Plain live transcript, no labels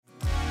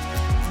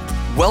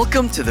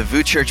Welcome to the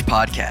VOO Church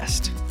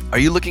podcast. Are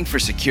you looking for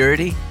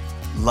security,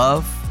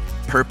 love,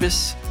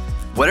 purpose?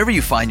 Whatever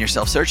you find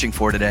yourself searching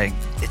for today,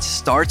 it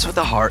starts with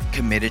a heart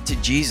committed to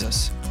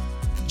Jesus.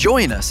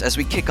 Join us as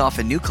we kick off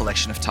a new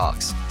collection of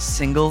talks,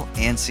 Single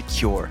and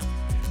Secure.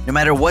 No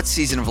matter what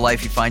season of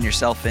life you find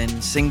yourself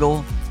in,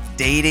 single,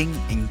 dating,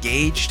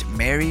 engaged,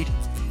 married,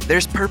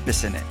 there's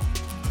purpose in it.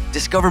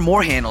 Discover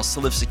more handles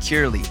to live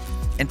securely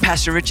in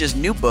Pastor Rich's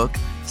new book,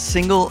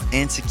 Single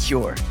and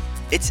Secure.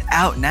 It's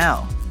out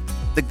now.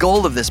 The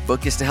goal of this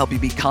book is to help you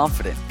be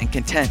confident and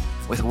content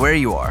with where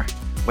you are,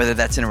 whether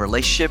that's in a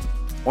relationship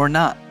or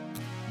not.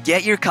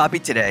 Get your copy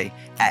today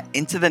at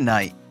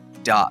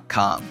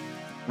intothenight.com.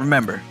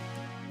 Remember,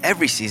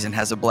 every season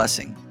has a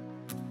blessing.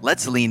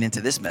 Let's lean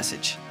into this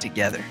message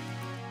together.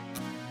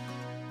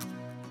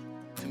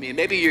 To me,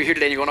 maybe you're here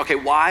today and you're going, okay,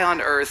 why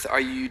on earth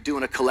are you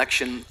doing a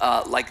collection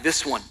like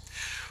this one?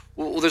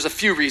 Well, there's a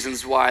few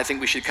reasons why I think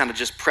we should kind of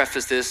just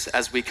preface this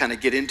as we kind of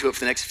get into it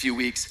for the next few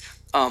weeks.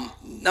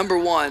 Number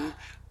one,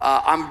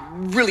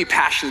 I'm really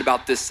passionate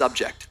about this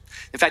subject.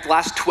 In fact, the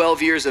last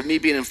 12 years of me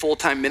being in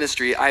full-time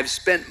ministry, I've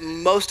spent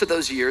most of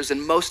those years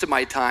and most of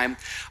my time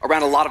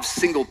around a lot of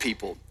single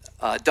people.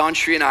 Don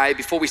Shree and I,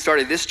 before we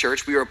started this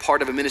church, we were a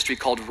part of a ministry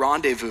called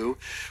Rendezvous,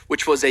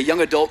 which was a young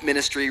adult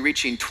ministry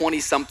reaching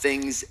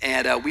 20-somethings,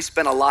 and we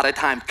spent a lot of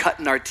time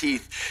cutting our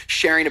teeth,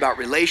 sharing about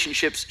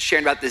relationships,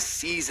 sharing about this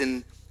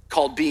season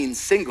called being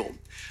single.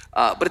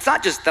 But it's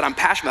not just that I'm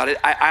passionate about it.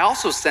 I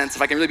also sense,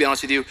 if I can really be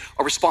honest with you,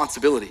 a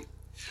responsibility.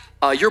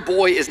 Your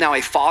boy is now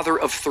a father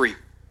of 3.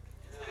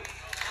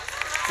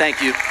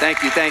 Thank you.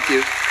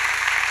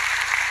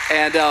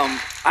 And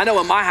I know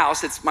in my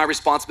house, it's my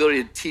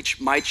responsibility to teach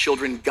my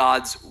children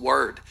God's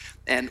word.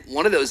 And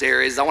one of those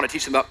areas, I want to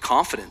teach them about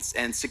confidence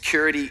and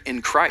security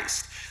in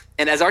Christ.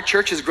 And as our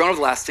church has grown over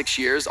the last 6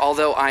 years,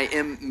 although I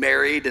am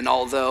married and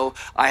although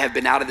I have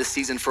been out of this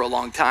season for a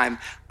long time,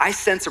 I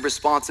sense a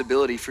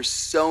responsibility for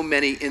so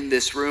many in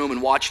this room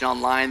and watching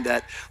online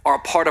that are a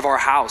part of our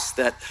house,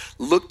 that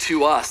look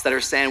to us, that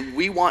are saying,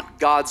 we want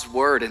God's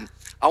word. And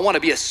I want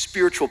to be a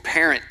spiritual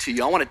parent to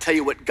you. I want to tell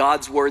you what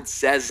God's word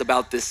says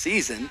about this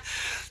season.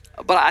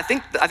 But I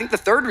think the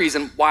third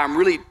reason why I'm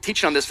really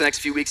teaching on this for the next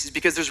few weeks is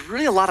because there's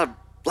really a lot of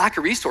lack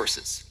of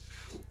resources.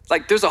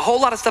 Like there's a whole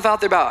lot of stuff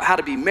out there about how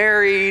to be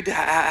married,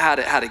 how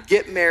to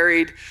get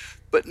married,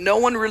 but no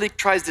one really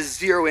tries to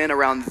zero in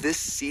around this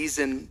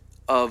season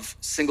of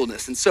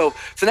singleness. And so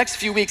for the next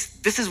few weeks,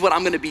 this is what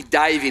I'm gonna be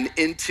diving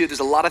into.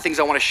 There's a lot of things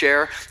I wanna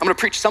share. I'm gonna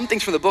preach some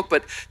things from the book,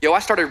 but I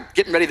started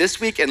getting ready this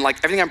week and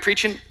like everything I'm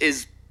preaching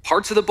is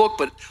parts of the book,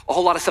 but a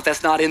whole lot of stuff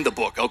that's not in the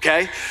book,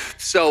 okay?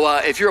 So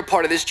if you're a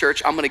part of this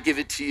church, I'm gonna give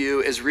it to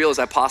you as real as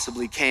I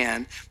possibly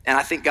can, and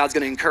I think God's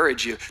gonna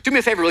encourage you. Do me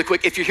a favor really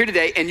quick, if you're here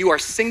today and you are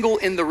single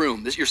in the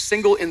room, you're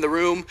single in the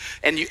room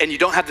and you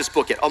don't have this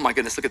book yet, oh my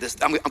goodness, look at this,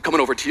 I'm coming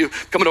over to you,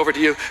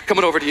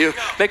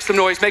 make some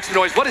noise.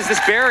 What is this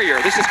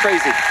barrier? This is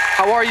crazy.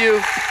 How are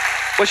you?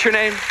 What's your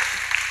name?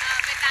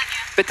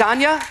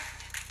 Betania?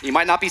 You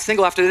might not be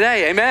single after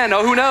today, amen,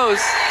 oh, who knows?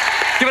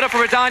 Give it up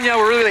for Betania.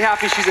 We're really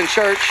happy she's in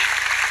church.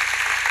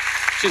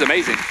 She's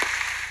amazing.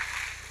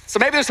 So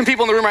maybe there's some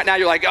people in the room right now,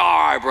 you're like,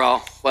 all right, bro.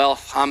 Well,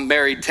 I'm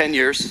married 10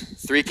 years,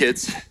 3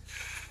 kids.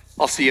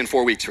 I'll see you in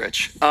 4 weeks,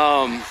 Rich.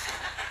 But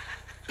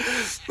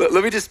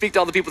let me just speak to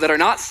all the people that are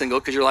not single,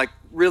 because you're like,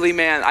 really,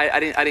 man, I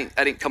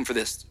didn't come for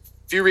this.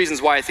 A few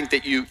reasons why I think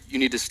that you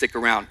need to stick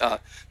around.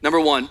 Number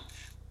one,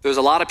 there's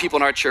a lot of people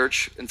in our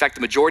church. In fact, the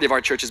majority of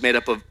our church is made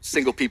up of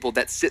single people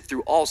that sit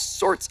through all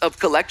sorts of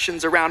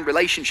collections around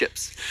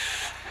relationships.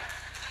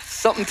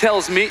 Something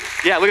tells me,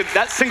 yeah, look at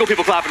that, single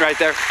people clapping right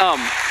there.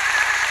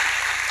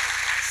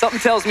 Something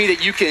tells me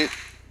that you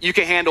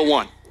can handle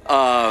one.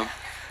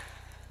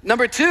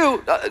 Number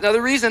two,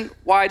 another reason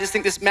why I just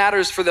think this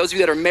matters for those of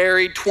you that are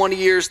married 20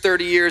 years,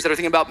 30 years, that are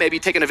thinking about maybe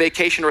taking a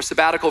vacation or a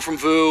sabbatical from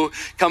VOO,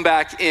 come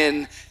back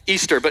in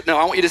Easter, but no,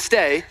 I want you to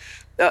stay.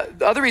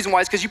 The other reason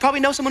why is because you probably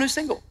know someone who's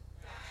single.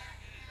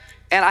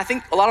 And I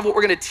think a lot of what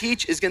we're gonna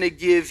teach is gonna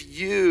give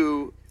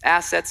you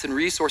assets and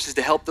resources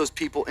to help those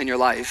people in your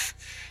life.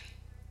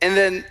 And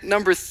then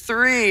number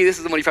 3, this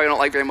is the one you probably don't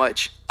like very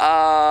much.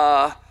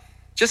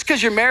 Just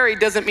because you're married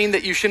doesn't mean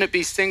that you shouldn't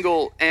be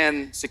single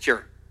and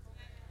secure.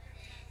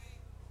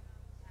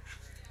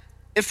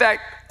 In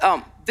fact,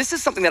 this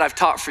is something that I've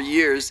taught for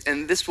years,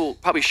 and this will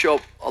probably show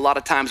up a lot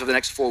of times over the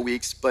next 4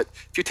 weeks, but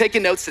if you're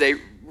taking notes today,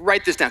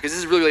 write this down, because this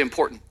is really, really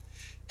important.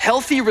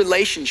 Healthy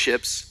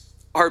relationships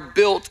are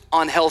built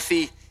on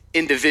healthy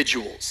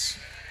individuals.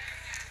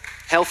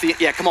 Healthy,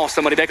 yeah, come on,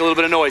 somebody, make a little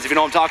bit of noise if you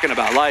know what I'm talking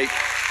about. Like,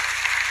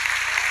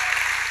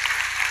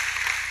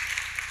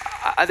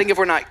 I think if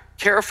we're not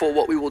careful,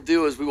 what we will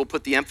do is we will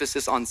put the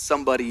emphasis on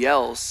somebody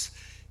else,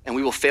 and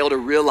we will fail to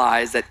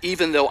realize that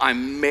even though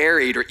I'm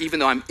married or even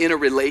though I'm in a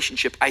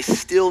relationship, I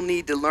still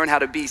need to learn how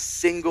to be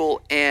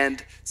single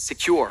and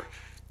secure.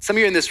 Some of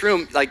you in this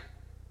room, like,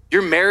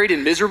 you're married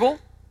and miserable,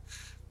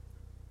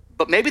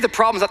 but maybe the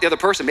problem is not the other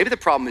person. Maybe the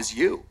problem is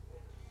you.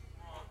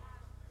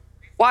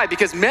 Why?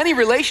 Because many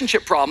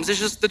relationship problems, it's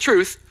just the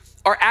truth,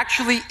 are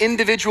actually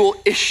individual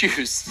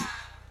issues.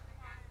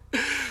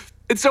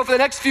 And so for the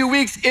next few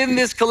weeks in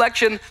this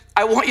collection,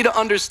 I want you to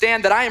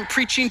understand that I am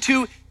preaching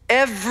to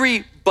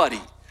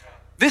everybody.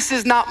 This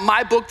is not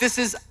my book, this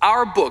is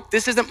our book.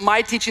 This isn't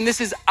my teaching, this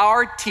is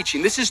our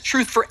teaching. This is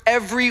truth for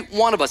every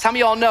one of us. How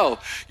many of y'all know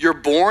you're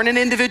born an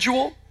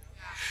individual?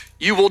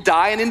 You will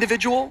die an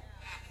individual?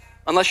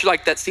 Unless you're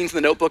like that scene from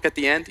The Notebook at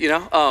the end, you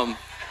know?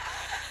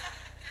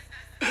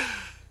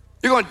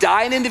 You're gonna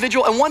die an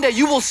individual, and one day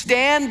you will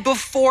stand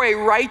before a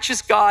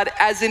righteous God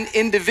as an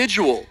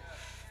individual.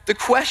 The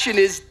question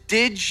is,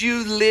 did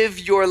you live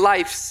your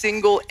life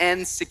single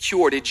and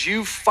secure? Did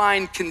you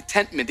find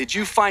contentment? Did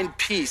you find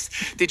peace?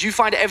 Did you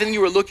find everything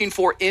you were looking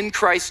for in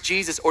Christ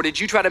Jesus, or did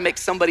you try to make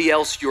somebody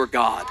else your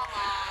God?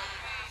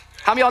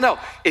 How many of y'all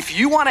know, if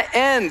you wanna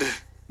end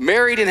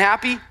married and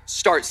happy,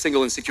 start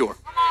single and secure.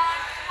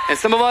 And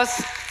some of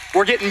us,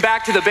 we're getting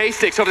back to the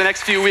basics over the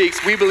next few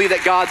weeks. We believe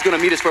that God's gonna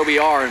meet us where we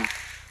are. And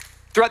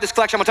throughout this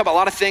collection, I'm gonna talk about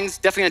a lot of things.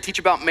 Definitely gonna teach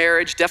about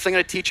marriage, definitely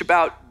gonna teach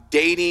about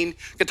dating,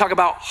 gonna talk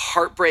about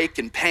heartbreak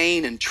and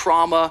pain and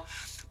trauma.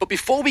 But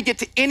before we get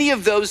to any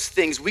of those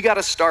things, we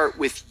gotta start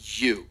with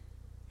you.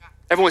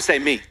 Everyone say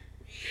me.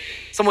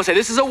 Someone say,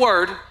 this is a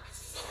word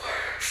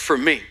for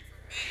me.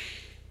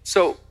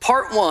 So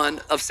part one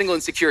of Single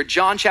and Secure,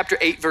 John chapter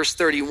 8, verse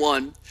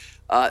 31.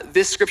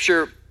 This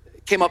scripture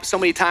came up so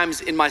many times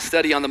in my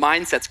study on the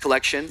Mindsets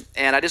collection.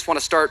 And I just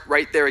wanna start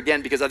right there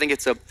again because I think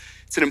it's an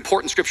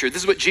important scripture.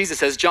 This is what Jesus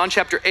says, John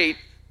chapter 8,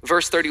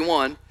 verse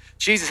 31.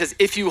 Jesus says,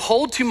 if you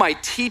hold to my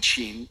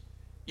teaching,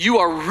 you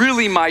are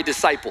really my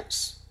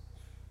disciples.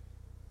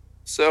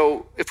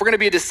 So if we're gonna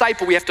be a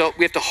disciple, we have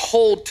to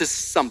hold to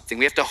something.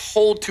 We have to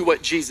hold to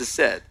what Jesus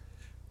said.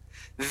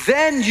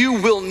 Then you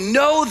will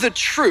know the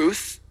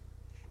truth,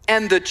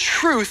 and the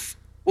truth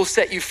will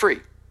set you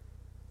free.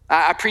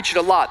 I preach it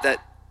a lot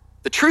that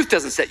the truth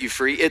doesn't set you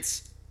free,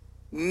 it's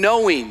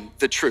knowing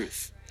the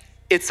truth.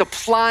 It's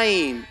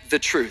applying the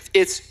truth.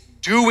 It's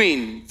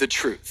doing the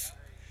truth.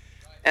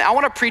 And I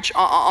wanna preach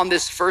on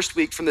this first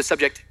week from the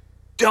subject,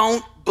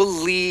 don't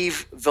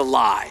believe the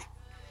lie.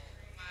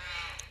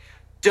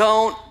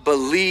 Don't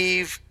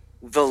believe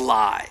the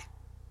lie.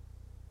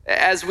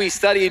 As we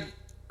studied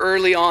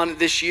early on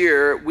this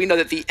year, we know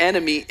that the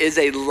enemy is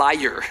a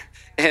liar.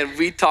 And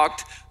we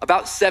talked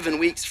about 7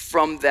 weeks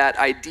from that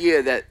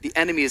idea that the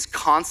enemy is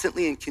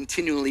constantly and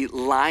continually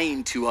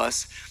lying to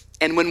us.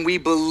 And when we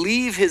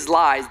believe his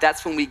lies,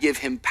 that's when we give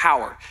him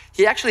power.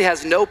 He actually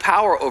has no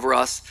power over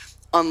us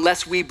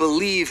unless we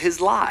believe his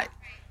lie.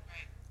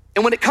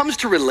 And when it comes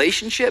to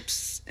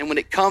relationships, and when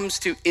it comes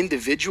to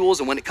individuals,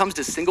 and when it comes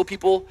to single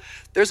people,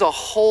 there's a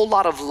whole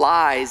lot of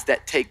lies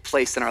that take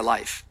place in our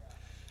life.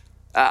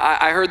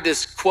 I heard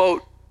this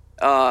quote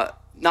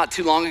not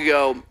too long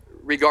ago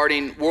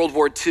regarding World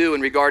War II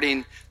and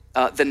regarding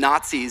the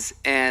Nazis.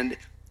 And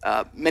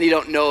many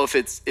don't know if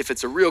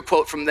it's a real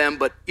quote from them,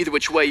 but either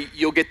which way,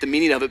 you'll get the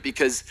meaning of it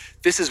because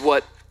this is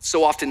what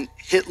so often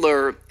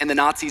Hitler and the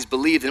Nazis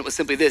believed, and it was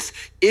simply this: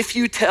 if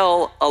you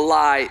tell a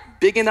lie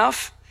big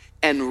enough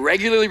and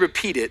regularly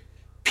repeat it,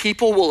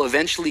 people will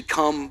eventually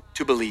come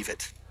to believe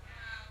it.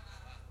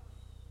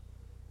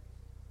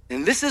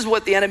 And this is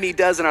what the enemy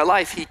does in our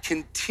life. He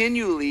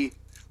continually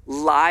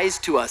lies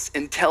to us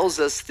and tells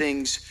us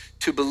things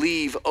to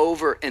believe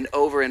over and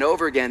over and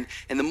over again.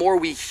 And the more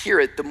we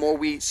hear it, the more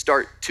we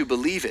start to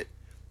believe it.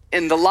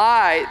 And the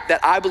lie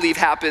that I believe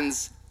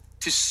happens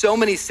to so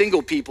many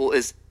single people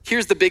is,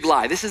 here's the big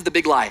lie. This is the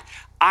big lie.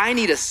 I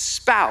need a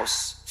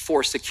spouse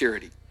for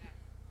security.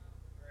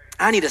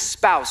 I need a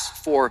spouse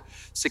for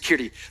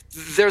security.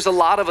 There's a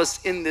lot of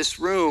us in this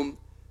room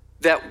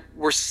that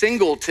we're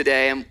single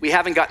today and we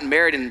haven't gotten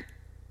married. And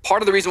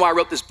part of the reason why I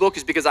wrote this book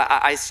is because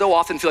I so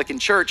often feel like in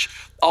church,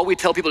 all we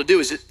tell people to do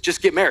is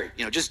just get married.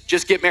 You know,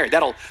 just get married.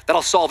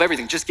 That'll solve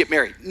everything. Just get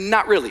married.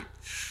 Not really.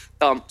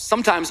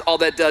 Sometimes all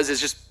that does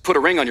is just put a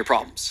ring on your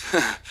problems.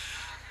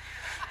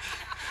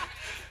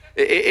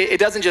 It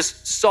doesn't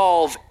just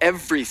solve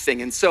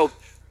everything. And so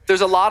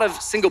there's a lot of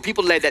single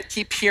people today that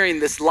keep hearing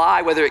this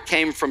lie, whether it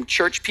came from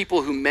church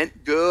people who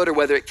meant good or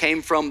whether it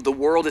came from the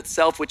world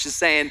itself, which is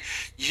saying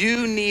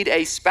you need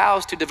a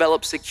spouse to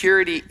develop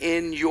security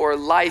in your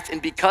life.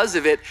 And because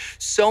of it,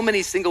 so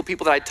many single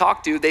people that I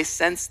talk to, they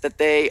sense that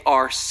they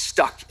are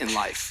stuck in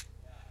life.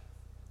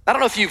 I don't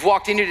know if you've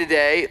walked in here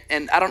today,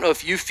 and I don't know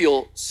if you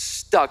feel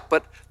stuck,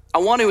 but I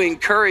want to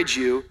encourage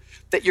you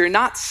that you're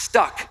not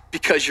stuck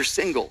because you're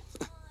single.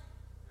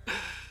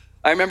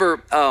 I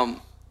remember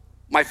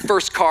my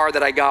first car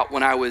that I got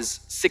when I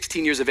was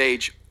 16 years of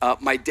age.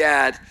 My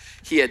dad,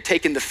 he had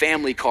taken the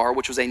family car,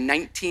 which was a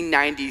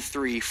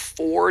 1993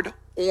 Ford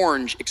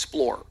Orange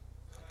Explorer.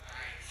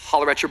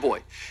 Holler at your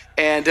boy.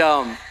 And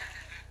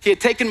he had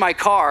taken my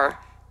car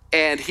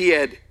and he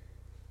had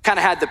kind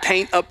of had the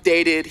paint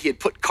updated. He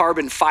had put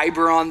carbon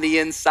fiber on the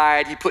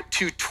inside. He put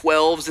 2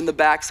 12s in the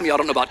back. Some of y'all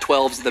don't know about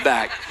 12s in the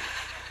back.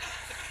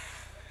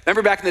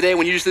 Remember back in the day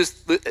when you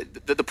just,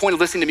 the point of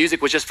listening to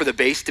music was just for the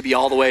bass to be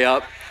all the way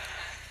up?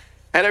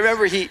 And I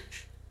remember he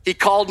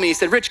called me, he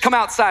said, Rich, come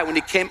outside. When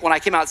I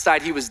came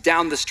outside, he was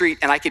down the street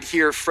and I could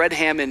hear Fred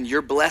Hammond,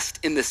 "You're Blessed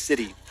in the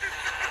City."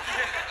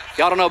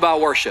 Y'all don't know about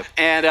worship.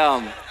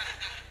 And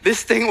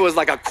this thing was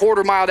like a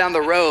quarter mile down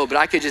the road, but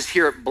I could just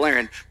hear it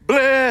blaring,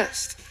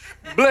 blessed,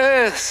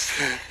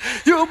 blessed,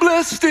 you're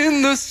blessed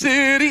in the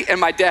city. And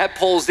my dad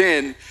pulls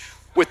in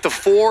with the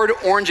Ford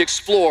Orange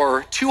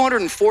Explorer,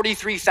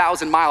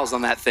 243,000 miles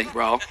on that thing,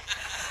 bro.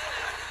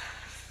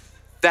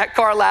 That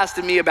car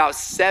lasted me about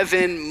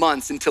 7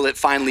 months until it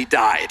finally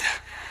died.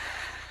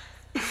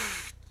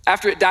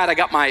 After it died, I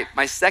got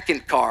my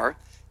second car.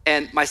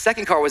 And my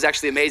second car was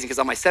actually amazing because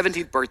on my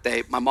 17th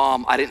birthday, my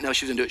mom, I didn't know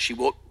she was gonna do it. She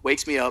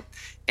wakes me up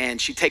and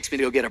she takes me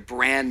to go get a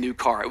brand new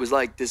car. It was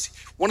like this,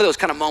 one of those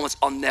kind of moments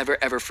I'll never,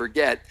 ever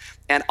forget.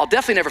 And I'll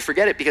definitely never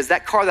forget it because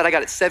that car that I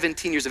got at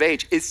 17 years of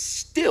age is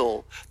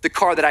still the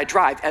car that I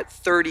drive at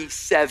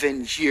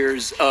 37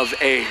 years of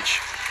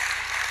age.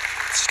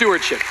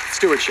 Stewardship.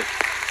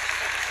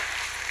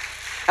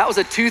 That was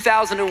a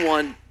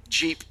 2001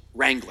 Jeep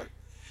Wrangler.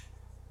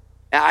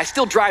 And I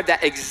still drive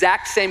that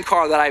exact same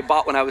car that I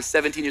bought when I was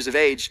 17 years of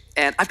age.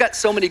 And I've got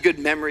so many good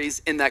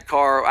memories in that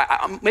car.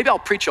 Maybe I'll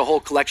preach a whole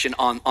collection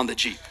on the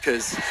Jeep,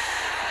 because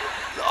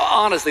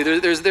honestly,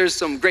 there's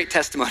some great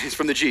testimonies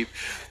from the Jeep.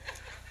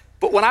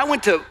 But when I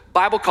went to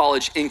Bible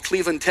college in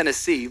Cleveland,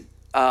 Tennessee,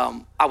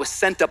 I was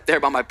sent up there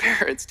by my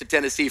parents to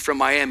Tennessee from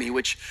Miami,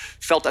 which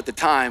felt at the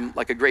time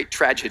like a great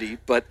tragedy.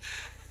 But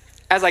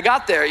as I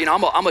got there, you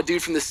know, I'm a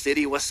dude from the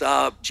city. What's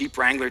up? Jeep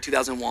Wrangler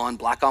 2001,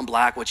 black on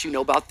black. What you know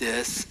about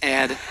this?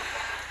 And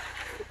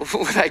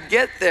when I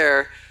get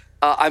there,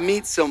 I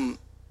meet some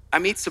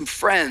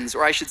friends,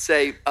 or I should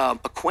say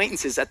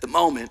acquaintances at the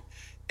moment.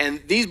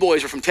 And these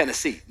boys are from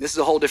Tennessee. This is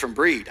a whole different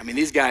breed. I mean,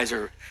 these guys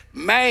are,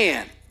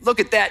 man, look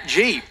at that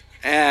Jeep.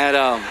 And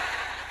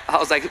I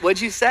was like,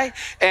 what'd you say?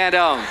 And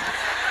man,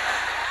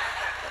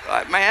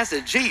 that's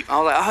a Jeep.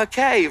 I was like,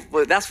 okay,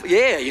 well,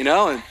 yeah, you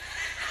know. And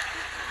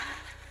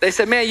they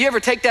said, man, you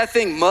ever take that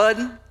thing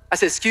mudding? I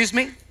said, excuse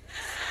me?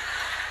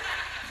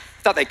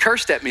 Thought they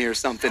cursed at me or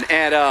something.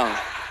 And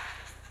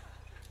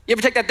you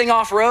ever take that thing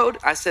off road?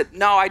 I said,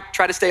 no, I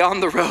try to stay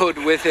on the road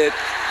with it.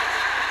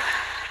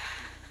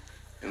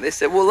 And they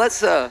said, well,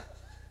 let's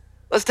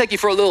take you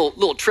for a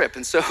little trip.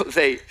 And so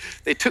they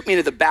took me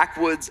to the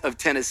backwoods of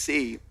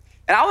Tennessee.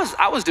 And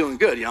I was doing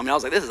good, you know. I mean, I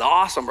was like, this is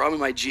awesome, bro. I'm in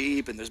my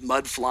Jeep and there's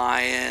mud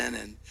flying,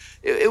 and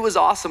it was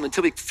awesome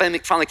until we finally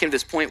came to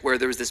this point where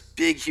there was this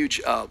big,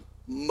 huge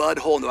mud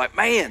hole, and they're like,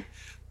 man,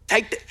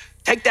 take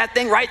that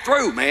thing right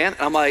through, man.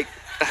 And I'm like,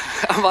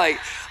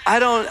 I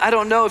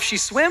don't know if she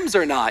swims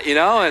or not, you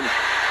know. And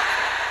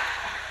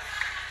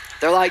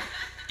they're like,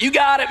 you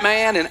got it,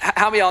 man. And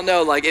how many of y'all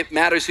know, like, it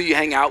matters who you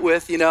hang out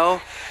with, you know?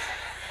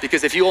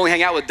 Because if you only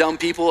hang out with dumb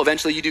people,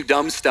 eventually you do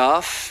dumb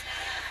stuff.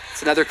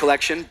 It's another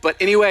collection. But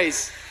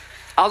anyways,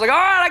 I was like, all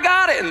right, I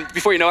got it. And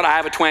before you know it, I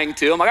have a twang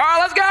too. I'm like, all right,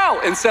 let's go.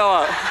 And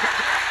so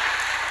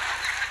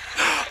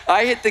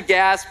I hit the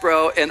gas,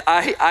 bro, and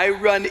I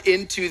run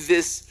into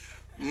this,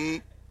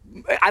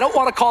 I don't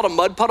want to call it a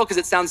mud puddle because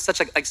it sounds such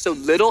like so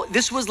little.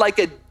 This was like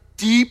a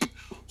deep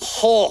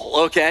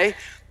hole, okay?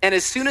 And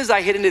as soon as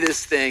I hit into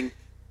this thing,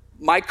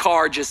 my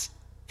car just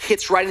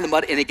hits right in the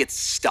mud and it gets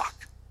stuck.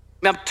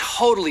 I mean, I'm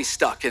totally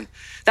stuck. And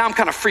now I'm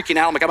kind of freaking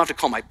out. I'm like, I'm gonna have to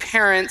call my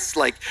parents.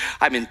 Like,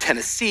 I'm in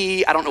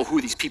Tennessee. I don't know who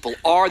these people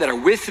are that are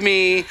with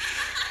me.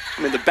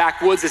 I'm in the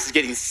backwoods. This is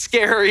getting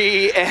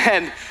scary.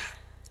 And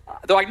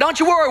they're like, don't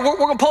you worry, we're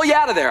gonna pull you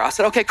out of there. I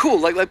said, okay, cool,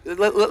 like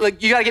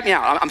you gotta get me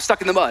out. I'm stuck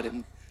in the mud.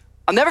 And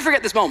I'll never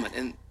forget this moment.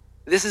 And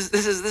this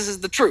is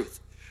the truth.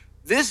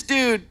 This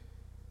dude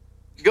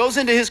goes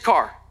into his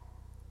car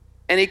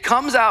and he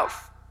comes out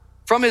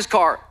from his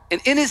car, and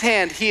in his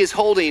hand, he is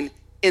holding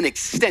an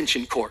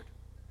extension cord.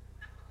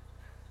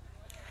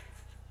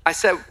 I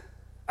said,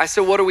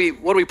 what are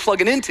we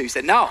plugging into? He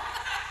said, no,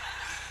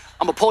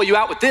 I'm gonna pull you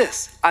out with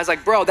this. I was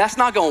like, bro, that's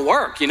not gonna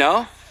work, you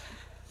know?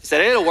 He said,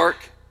 it'll work.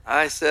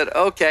 I said,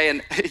 okay.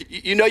 And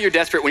you know you're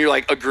desperate when you're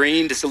like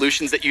agreeing to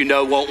solutions that you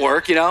know won't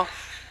work, you know?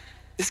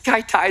 This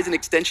guy ties an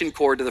extension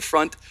cord to the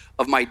front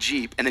of my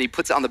Jeep, and then he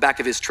puts it on the back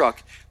of his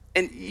truck.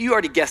 And you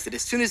already guessed it.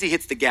 As soon as he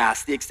hits the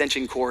gas, the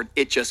extension cord,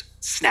 it just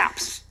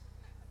snaps.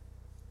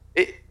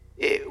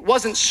 It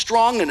wasn't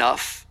strong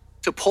enough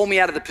to pull me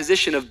out of the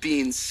position of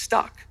being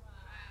stuck.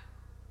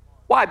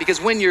 Why?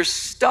 Because when you're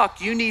stuck,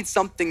 you need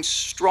something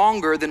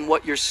stronger than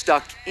what you're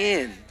stuck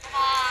in.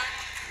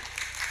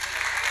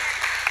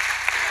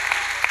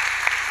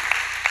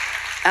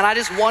 And I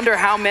just wonder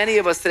how many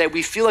of us today,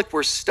 we feel like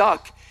we're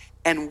stuck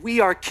and we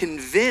are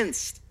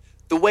convinced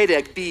the way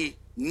to be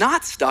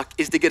not stuck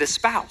is to get a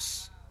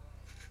spouse.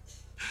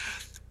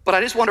 But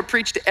I just want to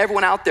preach to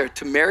everyone out there,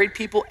 to married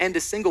people and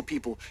to single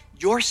people.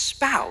 Your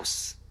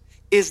spouse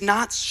is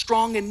not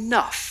strong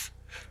enough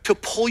to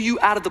pull you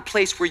out of the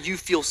place where you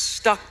feel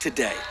stuck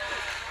today.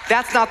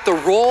 That's not the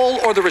role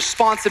or the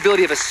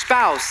responsibility of a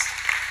spouse.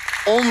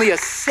 Only a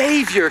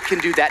savior can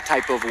do that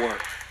type of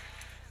work.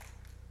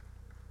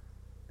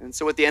 And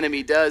so what the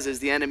enemy does is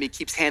the enemy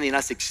keeps handing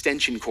us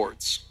extension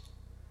cords.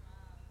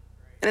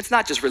 And it's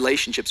not just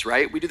relationships,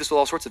 right? We do this with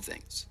all sorts of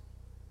things.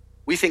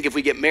 We think if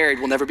we get married,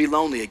 we'll never be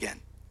lonely again.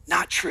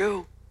 Not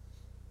true.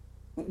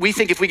 We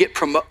think if we get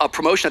a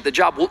promotion at the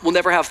job, we'll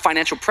never have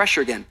financial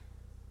pressure again.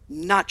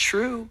 Not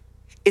true.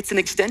 It's an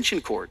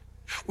extension cord.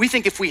 We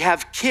think if we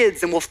have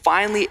kids, then we'll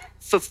finally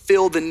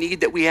fulfill the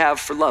need that we have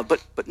for love,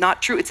 but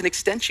not true. It's an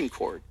extension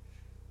cord.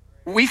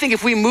 We think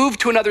if we move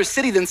to another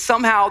city, then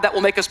somehow that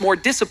will make us more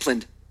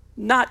disciplined.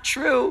 Not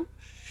true.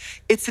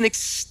 It's an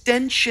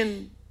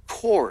extension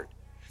cord.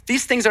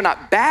 These things are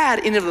not bad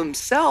in and of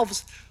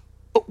themselves,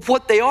 but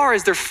what they are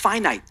is they're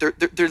finite,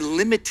 they're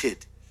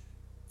limited.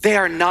 They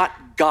are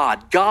not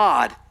God.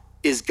 God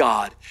is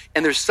God,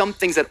 and there's some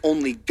things that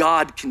only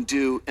God can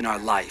do in our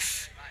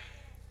life.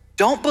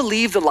 Don't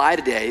believe the lie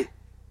today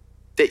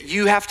that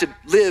you have to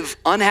live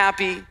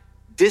unhappy,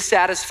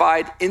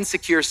 dissatisfied,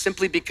 insecure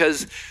simply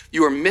because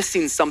you are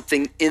missing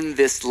something in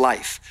this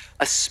life.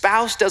 A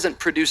spouse doesn't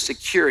produce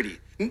security.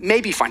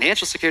 Maybe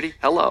financial security,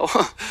 hello.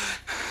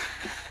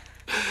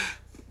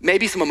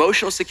 Maybe some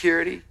emotional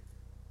security,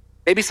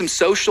 maybe some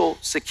social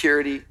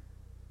security,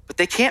 but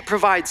they can't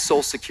provide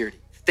soul security.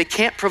 They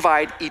can't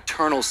provide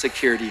eternal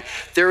security.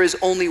 There is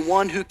only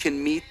one who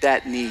can meet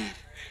that need.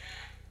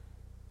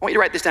 I want you to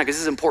write this down because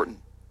this is important.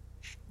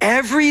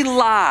 Every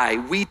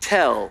lie we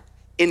tell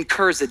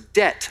incurs a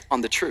debt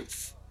on the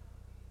truth.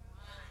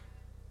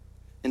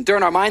 And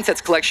during our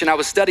Mindsets collection, I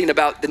was studying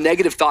about the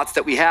negative thoughts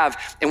that we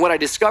have. And what I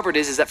discovered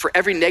is that for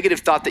every negative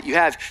thought that you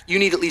have, you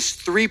need at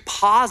least 3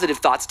 positive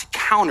thoughts to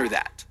counter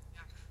that.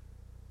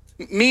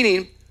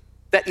 Meaning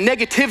that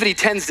negativity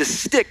tends to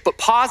stick, but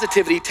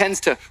positivity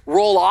tends to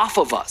roll off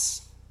of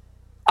us.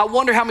 I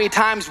wonder how many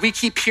times we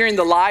keep hearing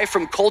the lie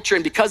from culture,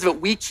 and because of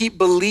it, we keep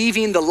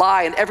believing the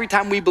lie. And every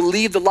time we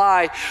believe the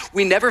lie,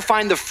 we never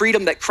find the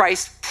freedom that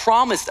Christ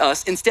promised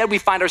us. Instead, we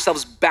find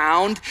ourselves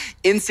bound,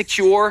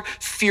 insecure,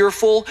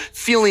 fearful,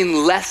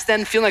 feeling less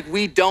than, feeling like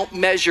we don't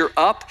measure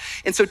up.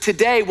 And so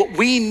today, what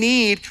we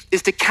need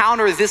is to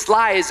counter this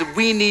lie is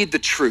we need the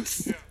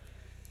truth.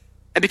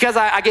 And because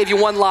I gave you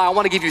one lie, I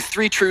want to give you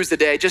 3 truths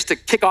today just to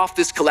kick off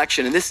this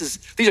collection. And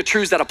these are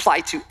truths that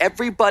apply to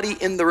everybody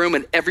in the room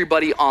and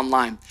everybody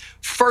online.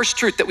 First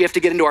truth that we have to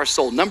get into our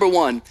soul, number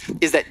 1,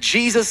 is that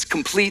Jesus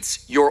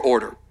completes your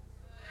order.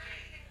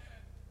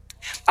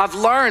 I've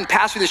learned,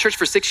 pastoring this church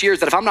for 6 years,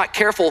 that if I'm not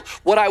careful,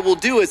 what I will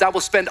do is I will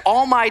spend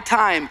all my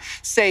time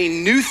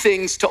saying new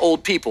things to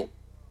old people.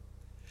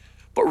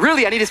 But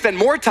really, I need to spend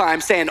more time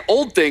saying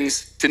old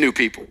things to new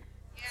people.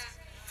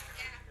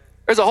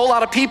 There's a whole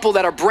lot of people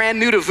that are brand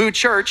new to VOUS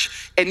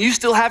Church, and you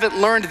still haven't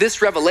learned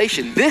this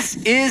revelation. This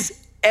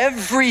is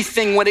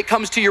everything when it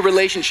comes to your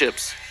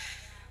relationships.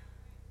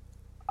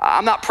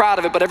 I'm not proud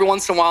of it, but every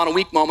once in a while, in a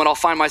weak moment, I'll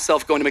find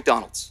myself going to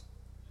McDonald's.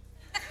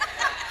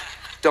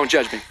 Don't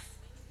judge me.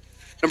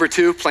 Number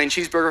 2, plain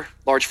cheeseburger,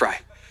 large fry.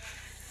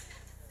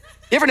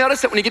 You ever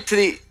notice that when you get to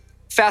the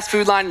fast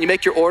food line and you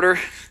make your order,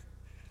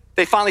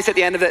 they finally say at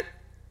the end of it,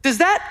 does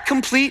that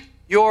complete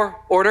your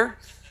order?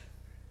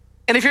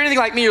 And if you're anything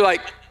like me, you're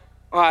like,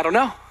 well, I don't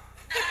know.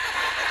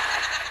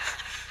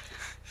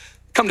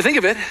 Come to think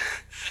of it,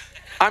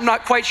 I'm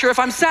not quite sure if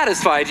I'm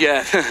satisfied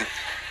yet.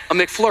 A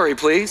McFlurry,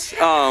 please.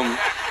 How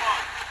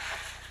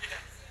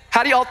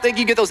do y'all think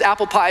you get those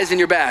apple pies in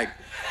your bag?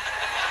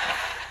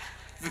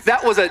 Does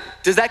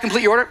that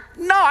complete your order?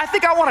 No, I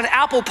think I want an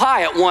apple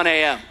pie at 1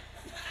 a.m.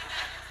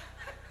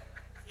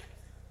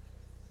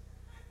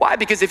 Why?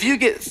 Because if you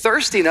get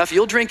thirsty enough,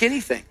 you'll drink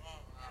anything.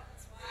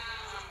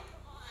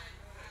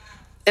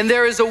 And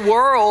there is a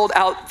world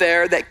out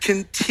there that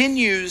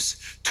continues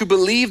to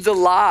believe the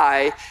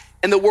lie,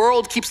 and the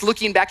world keeps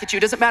looking back at you.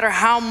 It doesn't matter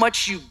how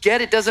much you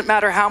get. It doesn't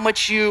matter how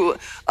much you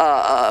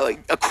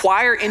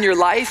acquire in your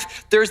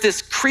life. There's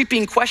this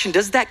creeping question,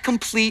 does that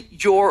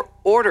complete your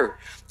order?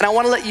 And I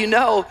want to let you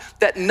know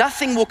that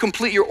nothing will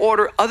complete your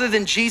order other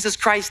than Jesus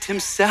Christ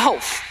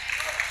himself.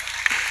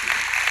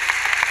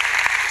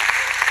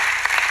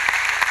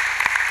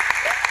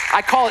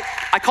 I call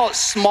it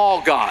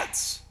small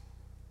gods.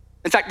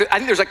 In fact, I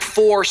think there's like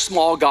 4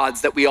 small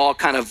gods that we all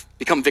kind of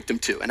become victim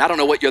to. And I don't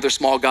know what your other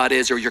small god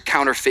is, or your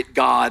counterfeit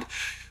god,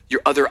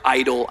 your other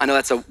idol. I know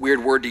that's a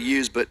weird word to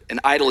use, but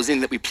an idol is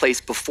anything that we place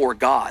before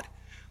God.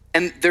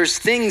 And there's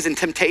things and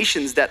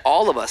temptations that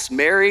all of us,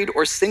 married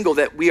or single,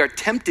 that we are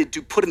tempted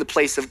to put in the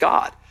place of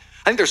God.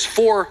 I think there's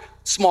 4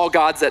 small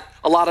gods that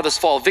a lot of us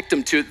fall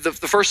victim to. The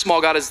first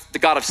small god is the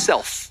god of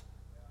self.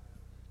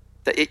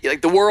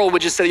 Like the world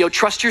would just say,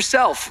 trust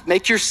yourself,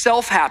 make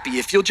yourself happy.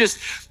 If you'll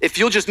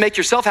just make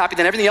yourself happy,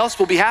 then everything else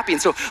will be happy.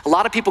 And so a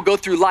lot of people go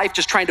through life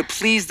just trying to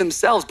please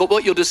themselves. But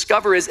what you'll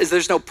discover is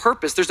there's no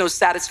purpose, there's no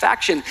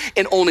satisfaction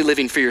in only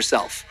living for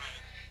yourself.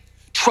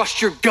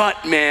 Trust your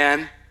gut,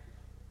 man.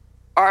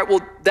 All right,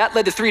 well, that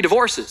led to 3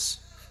 divorces.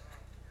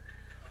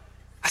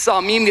 I saw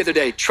a meme the other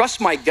day,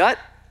 trust my gut?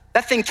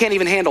 That thing can't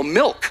even handle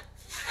milk.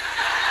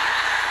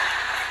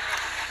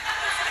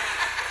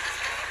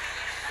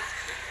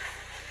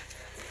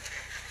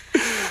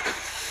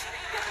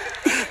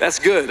 That's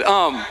good.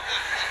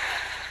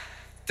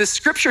 The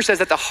scripture says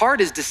that the heart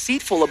is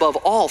deceitful above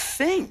all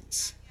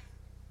things.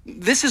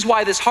 This is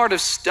why this heart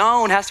of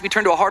stone has to be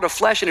turned to a heart of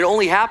flesh, and it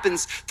only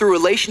happens through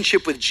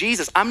relationship with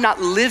Jesus. I'm not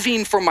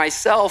living for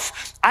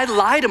myself. I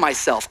lie to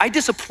myself. I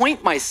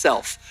disappoint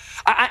myself.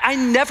 I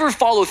never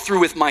follow through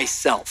with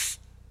myself.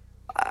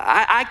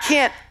 I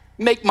can't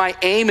make my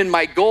aim and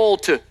my goal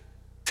to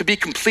be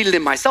completed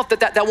in myself.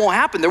 That won't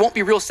happen. There won't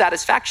be real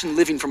satisfaction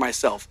living for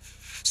myself.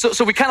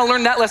 So we kind of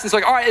learned that lesson. It's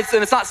like, all right,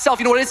 it's not self.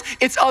 You know what it is?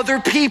 It's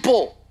other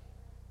people.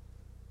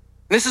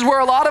 This is where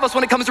a lot of us,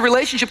 when it comes to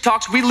relationship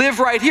talks, we live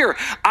right here.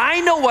 I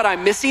know what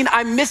I'm missing.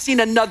 I'm missing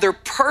another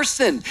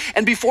person.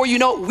 And before you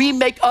know it, we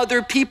make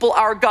other people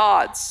our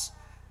gods.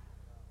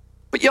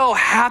 But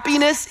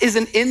happiness is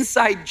an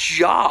inside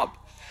job.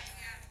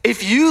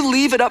 If you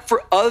leave it up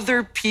for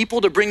other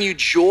people to bring you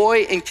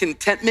joy and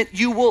contentment,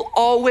 you will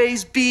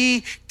always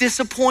be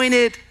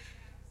disappointed.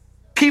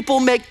 People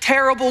make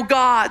terrible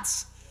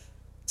gods.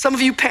 Some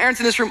of you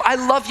parents in this room, I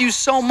love you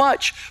so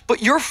much,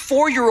 but your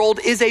 4-year-old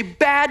is a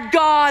bad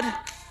God.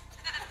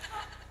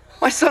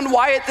 My son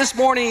Wyatt this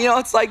morning,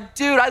 it's like,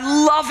 dude, I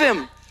love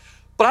him,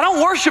 but I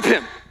don't worship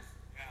him.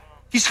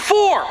 He's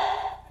 4,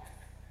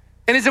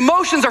 and his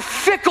emotions are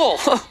fickle.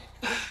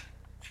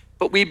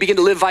 But we begin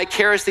to live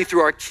vicariously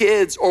through our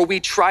kids, or we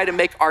try to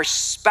make our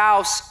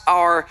spouse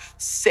our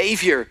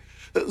savior.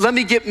 Let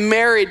me get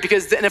married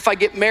because then if I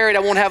get married, I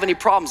won't have any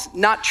problems.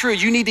 Not true.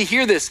 You need to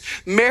hear this.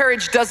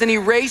 Marriage doesn't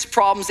erase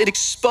problems, it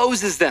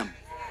exposes them.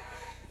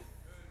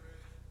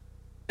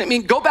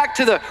 Go back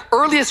to the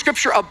earliest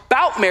scripture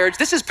about marriage.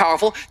 This is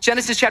powerful.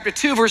 Genesis chapter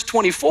 2, verse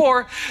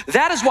 24.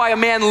 That is why a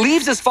man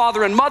leaves his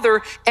father and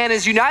mother and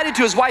is united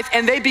to his wife,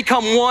 and they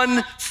become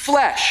one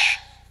flesh.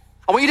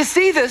 I want you to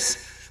see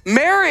this.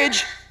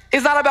 Marriage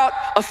is not about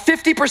a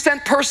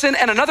 50% person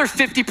and another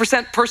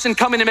 50% person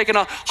coming and making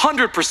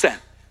 100%.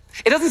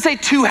 It doesn't say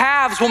 2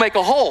 halves will make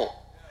a whole.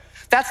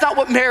 That's not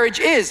what marriage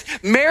is.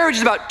 Marriage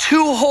is about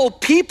 2 whole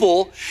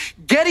people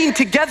getting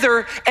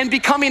together and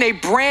becoming a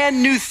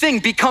brand new thing,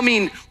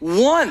 becoming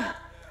one.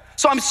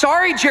 So I'm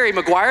sorry, Jerry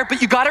Maguire,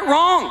 but you got it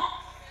wrong.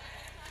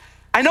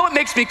 I know it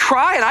makes me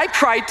cry, and I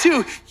cry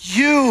too.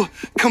 You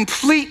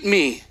complete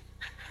me.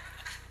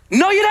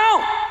 No, you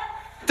don't.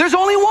 There's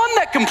only one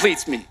that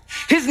completes me.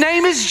 His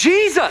name is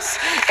Jesus.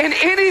 And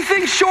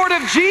anything short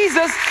of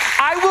Jesus,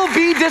 I will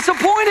be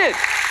disappointed.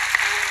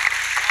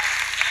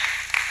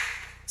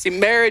 See,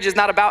 marriage is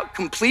not about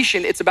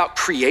completion, it's about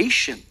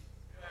creation.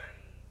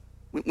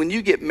 When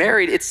you get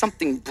married, it's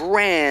something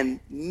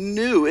brand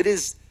new. It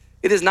is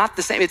not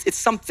the same, it's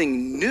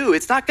something new.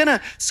 It's not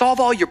gonna solve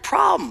all your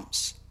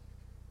problems.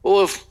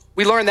 Well, if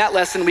we learn that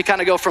lesson, we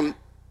kind of go from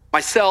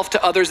myself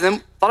to others, and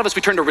then a lot of us,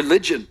 we turn to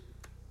religion.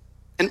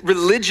 And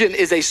religion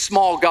is a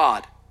small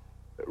God.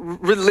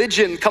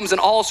 Religion comes in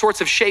all sorts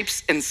of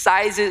shapes and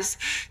sizes,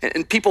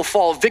 and people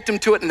fall victim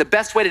to it. And the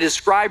best way to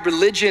describe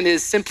religion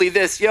is simply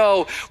this: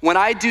 when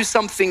I do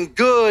something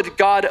good,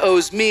 God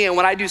owes me. And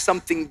when I do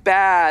something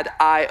bad,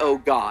 I owe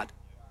God.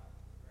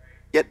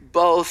 Yet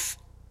both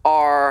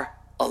are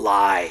a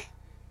lie.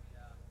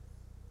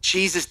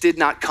 Jesus did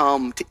not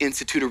come to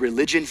institute a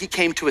religion. He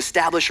came to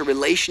establish a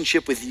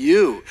relationship with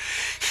you.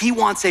 He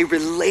wants a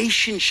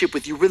relationship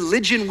with you.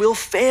 Religion will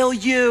fail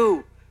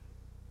you.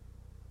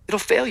 It'll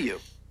fail you.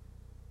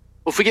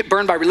 Well, if we get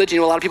burned by religion,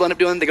 what a lot of people end up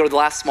doing, they go to the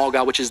last small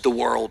God, which is the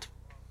world.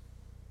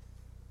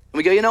 And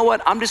we go, you know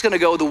what? I'm just gonna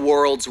go the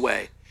world's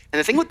way. And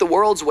the thing with the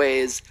world's way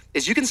is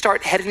you can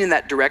start heading in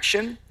that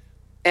direction,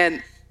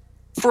 and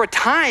for a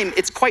time,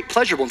 it's quite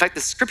pleasurable. In fact,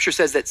 the scripture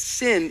says that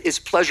sin is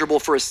pleasurable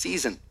for a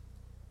season.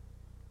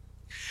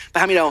 But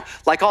how many know,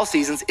 like all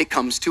seasons, it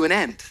comes to an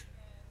end?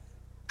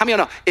 How many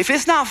know, if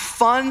it's not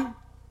fun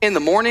in the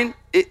morning,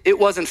 it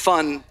wasn't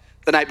fun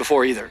the night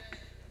before either.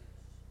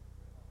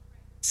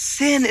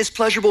 Sin is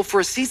pleasurable for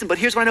a season, but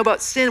here's what I know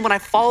about sin. When I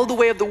follow the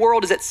way of the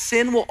world, is that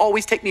sin will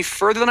always take me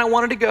further than I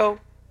wanted to go,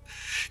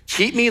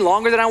 keep me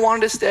longer than I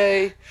wanted to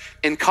stay,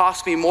 and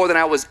cost me more than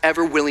I was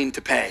ever willing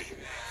to pay.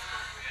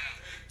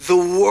 The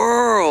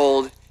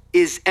world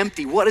is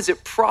empty. What does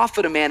it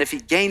profit a man if he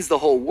gains the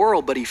whole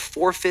world, but he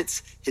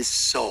forfeits his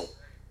soul?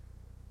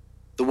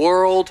 The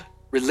world,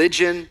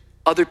 religion,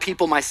 other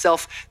people,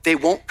 myself, they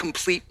won't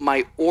complete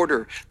my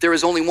order. There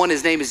is only one,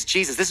 his name is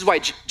Jesus. This is why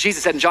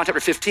Jesus said in John chapter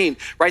 15,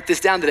 write this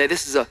down today.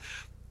 This is an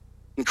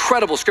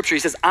incredible scripture. He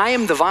says, I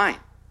am the vine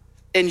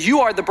and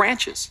you are the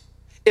branches.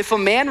 If a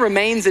man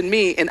remains in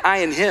me and I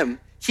in him,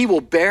 he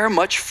will bear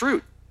much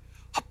fruit.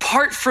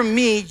 Apart from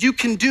me, you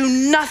can do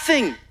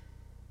nothing.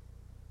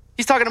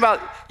 He's talking about,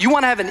 you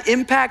wanna have an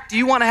impact?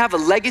 You wanna have a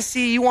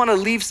legacy? You wanna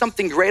leave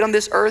something great on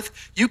this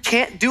earth? You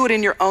can't do it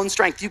in your own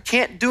strength. You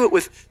can't do it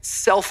with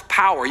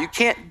self-power. You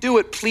can't do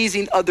it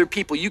pleasing other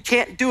people. You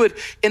can't do it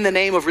in the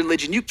name of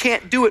religion. You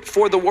can't do it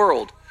for the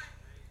world.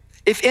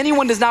 If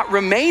anyone does not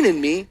remain in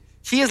me,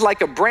 he is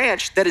like a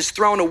branch that is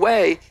thrown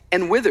away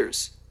and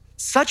withers.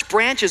 Such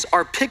branches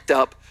are picked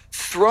up,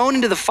 thrown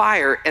into the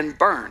fire and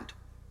burned.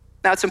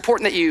 Now it's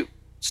important that you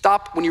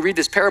stop when you read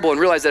this parable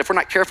and realize that if we're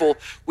not careful,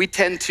 we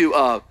tend to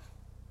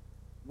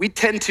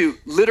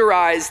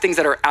literalize things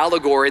that are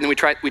allegory, and then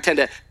we tend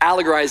to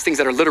allegorize things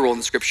that are literal in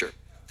the scripture.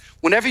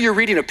 Whenever you're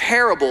reading a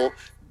parable,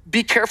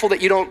 be careful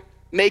that you don't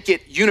make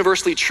it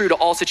universally true to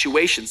all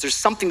situations. There's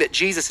something that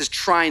Jesus is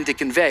trying to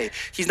convey.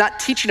 He's not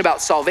teaching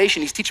about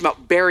salvation, he's teaching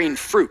about bearing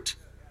fruit.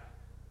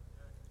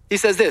 He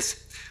says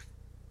this,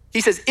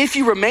 he says, if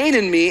you remain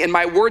in me and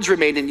my words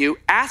remain in you,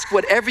 ask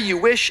whatever you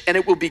wish and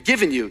it will be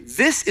given you.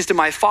 This is to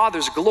my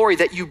Father's glory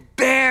that you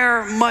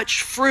bear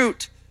much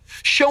fruit,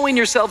 showing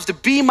yourselves to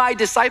be my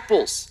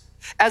disciples.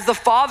 As the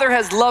Father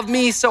has loved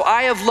me, so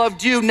I have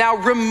loved you. Now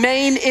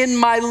remain in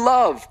my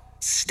love.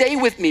 Stay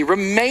with me,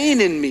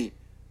 remain in me.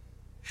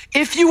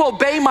 If you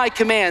obey my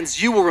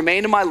commands, you will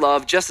remain in my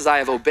love, just as I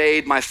have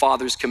obeyed my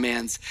Father's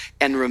commands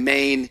and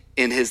remain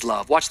in his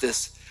love. Watch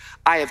this.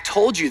 I have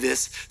told you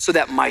this so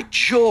that my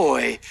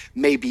joy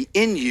may be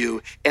in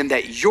you and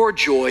that your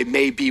joy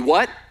may be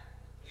what?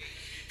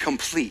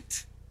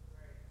 Complete.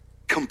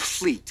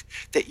 Complete.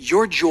 That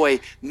your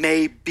joy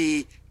may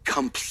be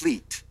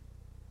complete.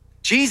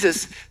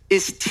 Jesus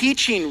is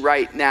teaching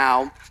right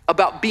now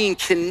about being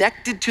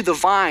connected to the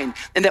vine,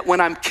 and that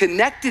when I'm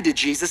connected to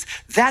Jesus,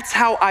 that's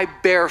how I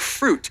bear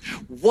fruit.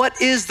 What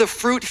is the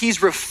fruit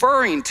he's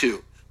referring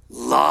to?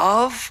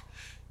 Love,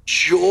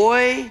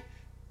 joy,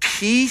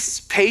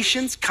 peace,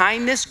 patience,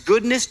 kindness,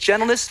 goodness,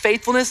 gentleness,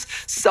 faithfulness,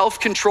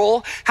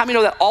 self-control. How many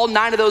know that all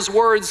 9 of those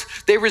words,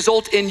 they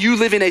result in you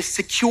living a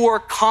secure,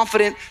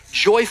 confident,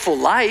 joyful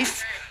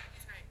life?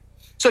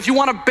 So if you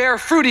want to bear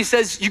fruit, he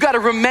says, you got to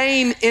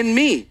remain in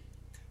me.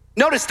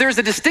 Notice there's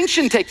a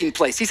distinction taking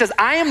place. He says,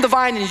 I am the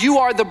vine and you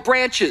are the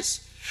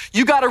branches.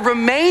 You got to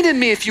remain in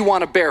me if you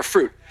want to bear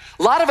fruit.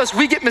 A lot of us,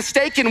 we get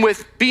mistaken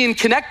with being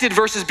connected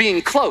versus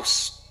being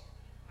close.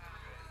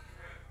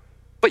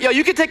 But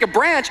you could take a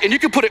branch and you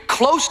could put it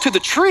close to the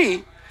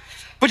tree,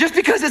 but just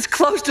because it's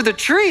close to the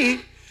tree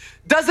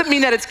doesn't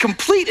mean that it's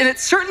complete, and it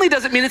certainly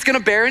doesn't mean it's going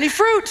to bear any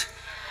fruit.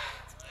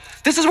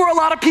 This is where a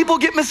lot of people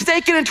get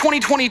mistaken in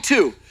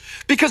 2022.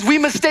 Because we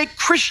mistake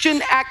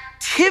Christian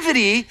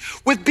activity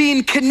with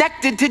being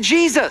connected to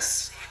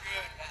Jesus.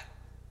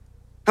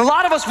 A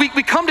lot of us, we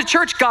come to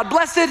church, God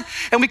bless it,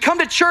 and we come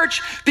to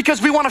church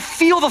because we want to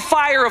feel the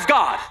fire of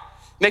God.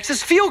 Makes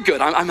us feel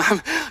good.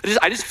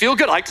 I just feel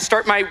good. I like to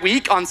start my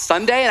week on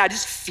Sunday and I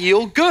just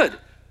feel good.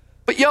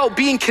 But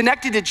being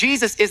connected to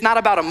Jesus is not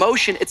about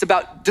emotion, it's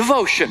about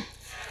devotion.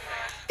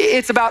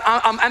 It's about,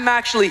 I'm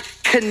actually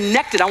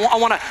connected. I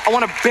want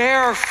to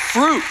bear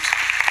fruit.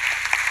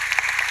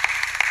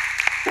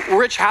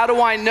 Rich, how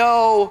do I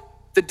know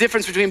the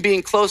difference between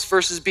being close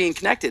versus being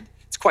connected?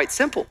 It's quite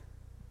simple.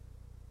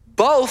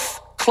 Both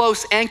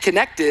close and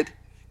connected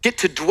get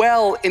to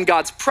dwell in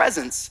God's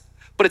presence,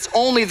 but it's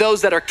only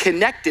those that are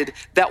connected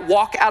that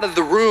walk out of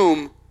the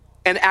room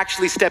and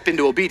actually step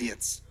into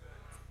obedience.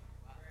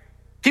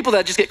 People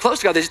that just get close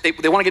to God, they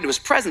want to get into his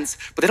presence,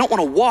 but they don't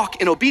want to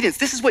walk in obedience.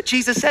 This is what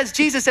Jesus says.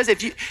 Jesus says,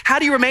 how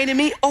do you remain in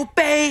me?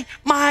 Obey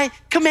my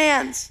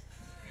commands.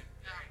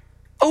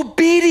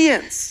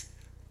 Obedience.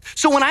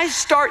 So when I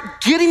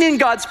start getting in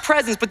God's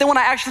presence, but then when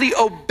I actually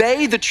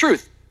obey the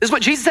truth, this is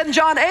what Jesus said in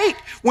John 8.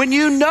 When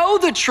you know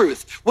the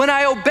truth, when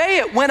I obey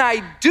it, when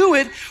I do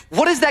it,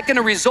 what is that going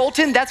to result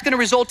in? That's going to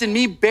result in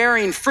me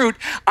bearing fruit.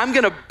 I'm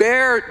going to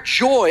bear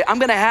joy. I'm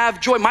going to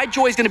have joy. My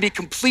joy is going to be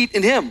complete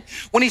in him.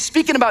 When he's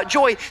speaking about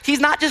joy, he's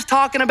not just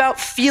talking about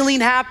feeling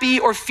happy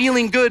or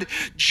feeling good.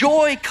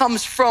 Joy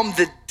comes from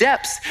the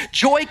depths.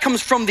 Joy comes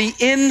from the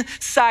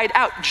inside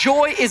out.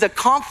 Joy is a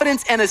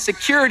confidence and a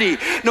security.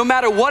 No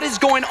matter what is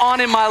going on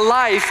in my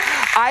life,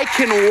 I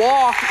can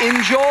walk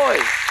in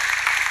joy.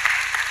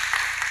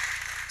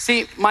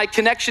 See, my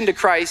connection to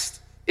Christ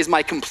is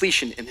my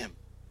completion in him.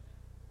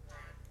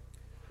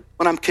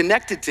 When I'm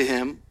connected to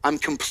him, I'm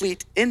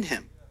complete in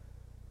him.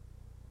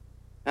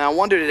 And I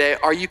wonder today,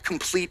 are you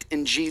complete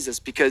in Jesus?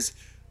 Because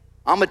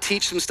I'm gonna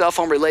teach some stuff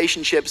on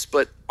relationships,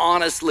 but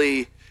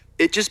honestly,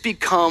 it just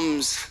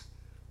becomes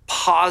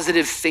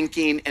positive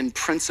thinking and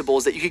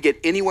principles that you could get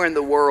anywhere in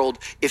the world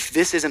if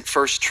this isn't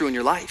first true in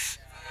your life.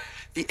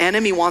 The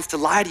enemy wants to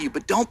lie to you,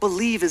 but don't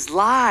believe his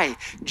lie.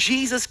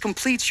 Jesus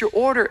completes your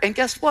order, and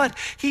guess what?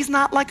 He's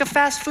not like a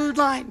fast food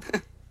line.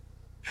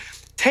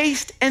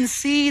 Taste and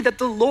see that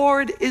the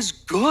Lord is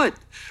good.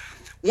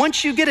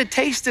 Once you get a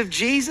taste of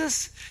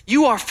Jesus,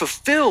 you are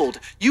fulfilled,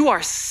 you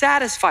are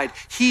satisfied.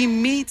 He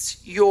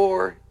meets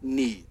your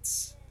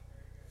needs.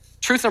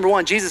 Truth number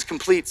 1, Jesus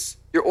completes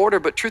your order,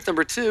 but truth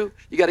number 2,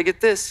 you gotta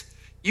get this,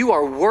 you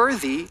are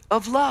worthy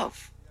of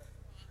love.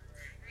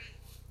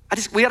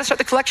 We gotta start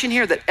the collection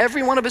here that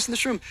every one of us in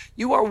this room,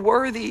 you are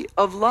worthy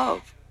of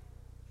love.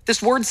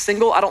 This word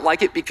single, I don't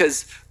like it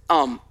because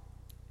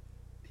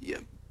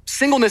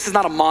singleness is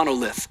not a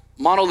monolith.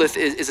 Monolith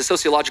is a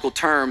sociological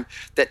term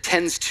that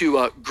tends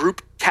to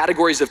group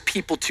categories of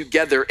people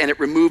together, and it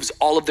removes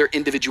all of their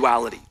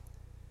individuality.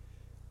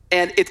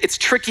 And it's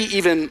tricky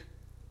even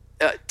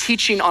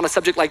teaching on a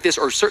subject like this,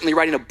 or certainly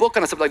writing a book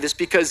on a subject like this,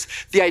 because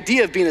the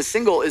idea of being a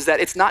single is that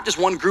it's not just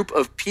one group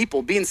of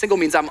people. Being single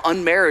means I'm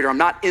unmarried or I'm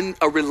not in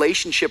a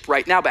relationship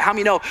right now. But how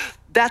many know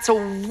that's a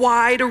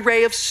wide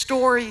array of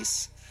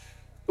stories?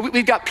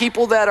 We've got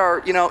people that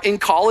are, in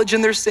college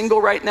and they're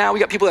single right now. We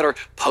got people that are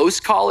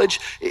post-college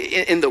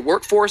in the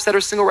workforce that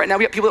are single right now.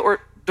 We got people that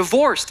were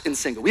divorced and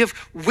single. We have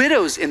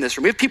widows in this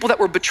room. We have people that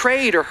were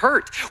betrayed or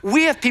hurt.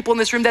 We have people in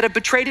this room that have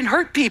betrayed and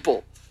hurt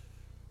people.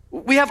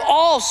 We have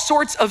all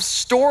sorts of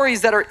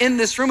stories that are in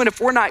this room. And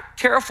if we're not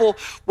careful,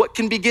 what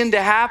can begin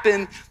to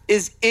happen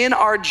is in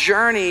our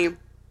journey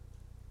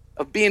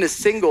of being a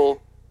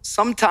single,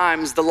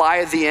 sometimes the lie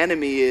of the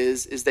enemy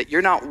is that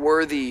you're not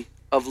worthy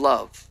of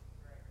love.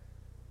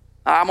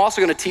 I'm also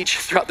gonna teach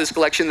throughout this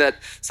collection that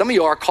some of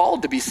you are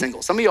called to be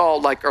single. Some of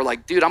y'all are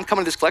like, dude, I'm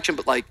coming to this collection,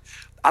 but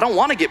I don't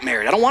wanna get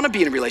married. I don't wanna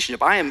be in a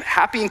relationship. I am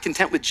happy and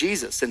content with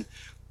Jesus. And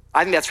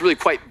I think that's really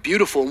quite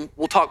beautiful.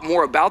 We'll talk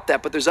more about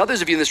that, but there's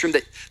others of you in this room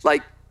that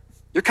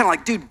you're kind of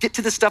like, dude, get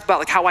to this stuff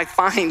about how I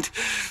find,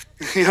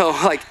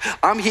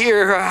 I'm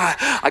here,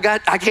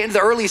 I came to the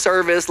early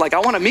service, I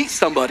wanna meet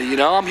somebody,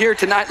 I'm here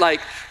tonight,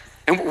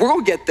 and we're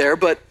gonna get there,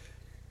 but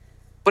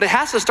it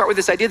has to start with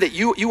this idea that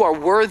you are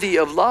worthy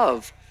of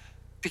love.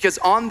 Because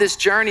on this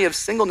journey of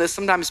singleness,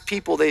 sometimes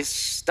people, they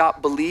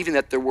stop believing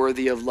that they're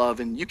worthy of love,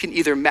 and you can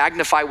either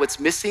magnify what's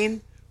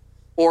missing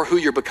or who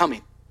you're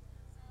becoming.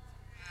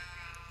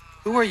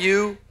 Who are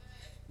you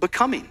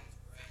becoming?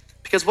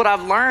 Because what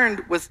I've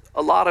learned with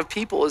a lot of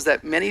people is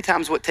that many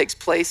times what takes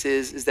place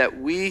is that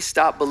we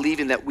stop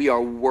believing that we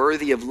are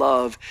worthy of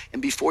love,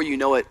 and before you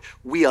know it,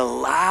 we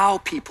allow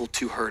people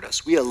to hurt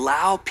us. We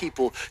allow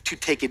people to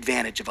take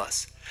advantage of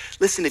us.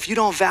 Listen, if you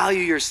don't value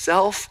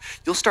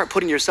yourself, you'll start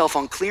putting yourself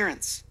on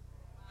clearance.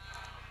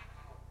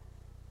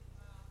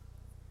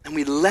 And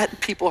we let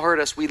people hurt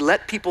us. We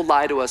let people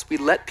lie to us. We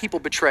let people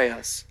betray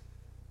us.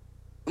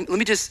 Let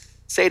me just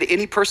say to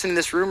any person in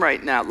this room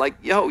right now,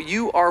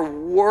 you are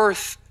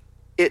worth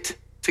it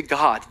to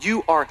God.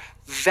 You are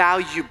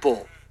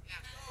valuable.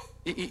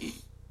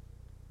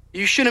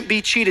 You shouldn't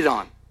be cheated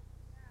on.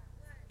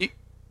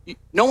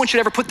 No one should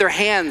ever put their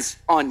hands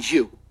on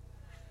you.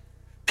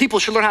 People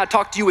should learn how to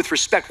talk to you with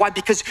respect. Why?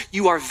 Because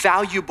you are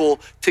valuable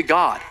to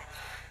God.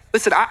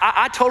 Listen,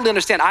 I totally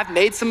understand. I've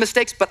made some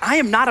mistakes, but I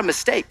am not a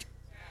mistake.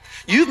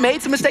 You've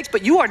made some mistakes,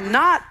 but you are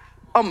not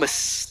a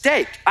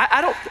mistake.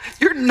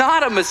 You're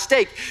not a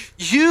mistake.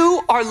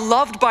 You are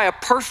loved by a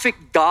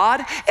perfect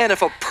God, and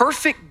if a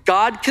perfect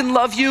God can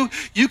love you,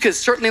 you can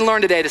certainly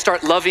learn today to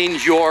start loving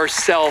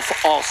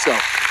yourself also.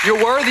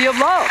 You're worthy of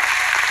love.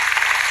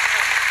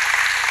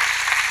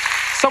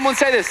 Someone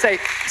say this, say,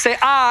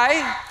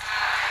 I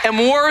am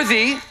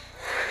worthy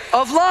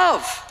of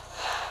love.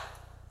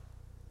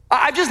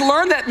 I've just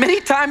learned that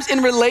many times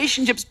in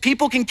relationships,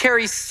 people can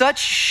carry such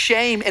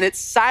shame and it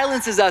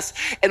silences us,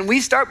 and we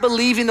start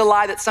believing the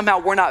lie that somehow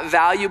we're not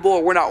valuable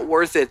or we're not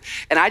worth it.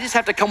 And I just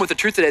have to come with the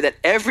truth today that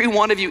every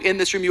one of you in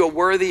this room, you are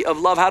worthy of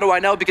love. How do I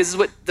know? Because this is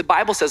what the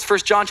Bible says, 1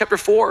 John chapter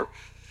 4.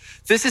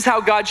 This is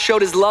how God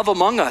showed his love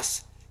among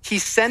us. He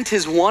sent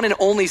his one and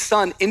only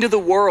son into the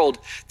world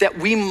that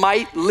we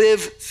might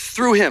live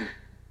through him.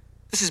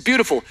 This is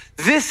beautiful.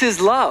 This is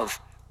love.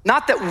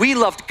 Not that we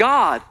loved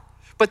God,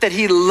 but that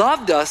he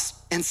loved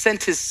us and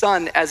sent his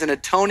son as an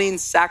atoning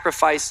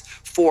sacrifice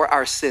for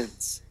our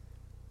sins.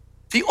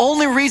 The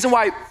only reason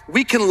why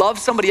we can love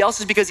somebody else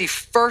is because he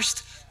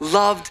first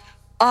loved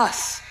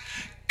us.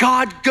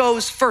 God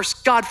goes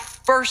first. God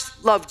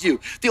first loved you.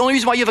 The only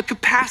reason why you have a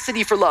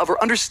capacity for love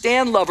or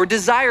understand love or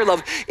desire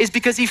love is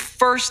because he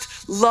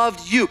first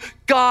loved you.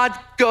 God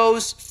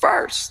goes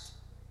first.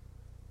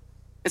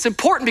 It's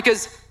important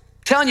because I'm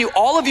telling you,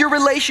 all of your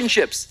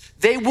relationships,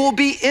 they will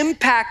be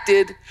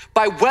impacted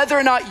by whether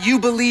or not you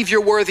believe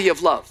you're worthy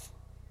of love.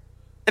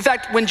 In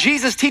fact, when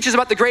Jesus teaches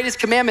about the greatest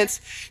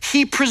commandments,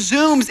 he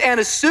presumes and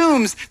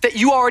assumes that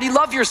you already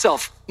love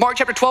yourself. Mark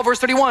chapter 12, verse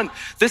 31.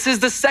 This is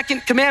the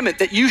second commandment,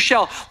 that you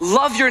shall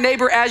love your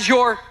neighbor as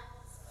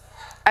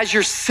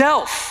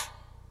yourself.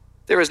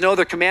 There is no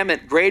other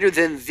commandment greater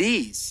than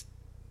these.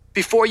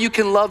 Before you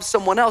can love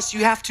someone else,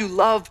 you have to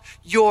love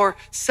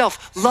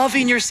yourself.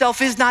 Loving yourself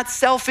is not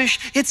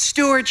selfish, it's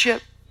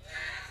stewardship.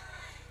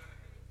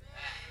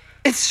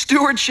 It's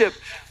stewardship.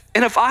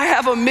 And if I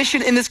have a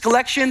mission in this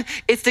collection,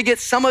 it's to get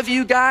some of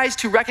you guys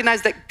to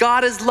recognize that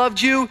God has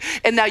loved you,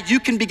 and now you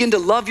can begin to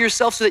love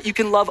yourself so that you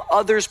can love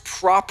others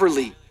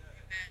properly.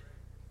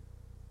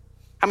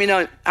 How many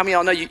of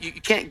y'all know you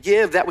can't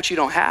give that which you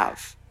don't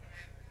have?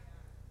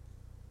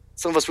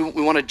 Some of us, we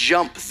want to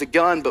jump the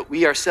gun, but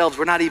we ourselves,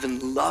 we're not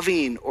even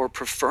loving or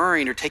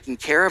preferring or taking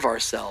care of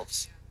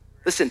ourselves.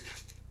 Listen,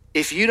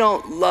 if you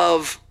don't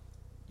love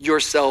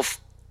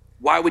yourself,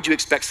 why would you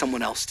expect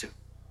someone else to?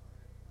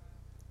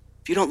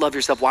 If you don't love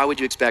yourself, why would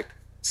you expect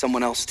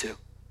someone else to?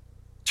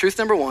 Truth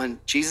number one,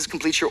 Jesus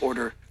completes your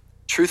order.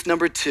 Truth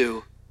number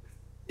two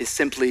is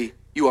simply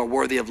you are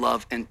worthy of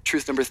love. And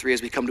truth number three,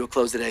 as we come to a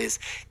close today, is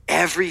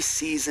every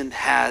season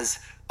has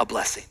a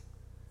blessing.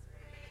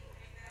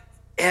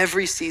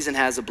 Every season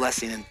has a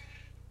blessing. And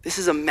this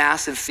is a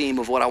massive theme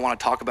of what I want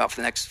to talk about for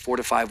the next 4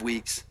 to 5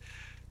 weeks.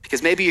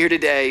 Because maybe you're here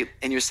today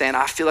and you're saying,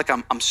 I feel like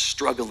I'm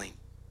struggling.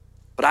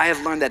 But I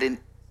have learned that in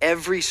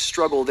every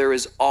struggle, there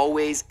is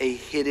always a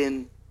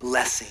hidden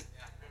blessing.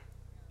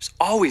 There's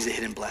always a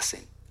hidden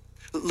blessing.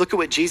 Look at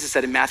what Jesus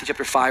said in Matthew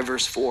chapter 5,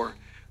 verse 4.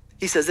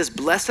 He says this,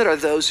 blessed are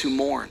those who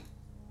mourn,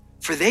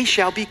 for they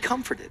shall be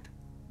comforted.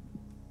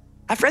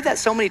 I've read that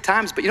so many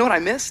times, but you know what I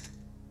missed?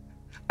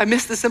 I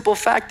missed the simple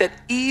fact that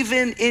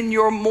even in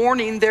your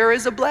mourning, there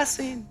is a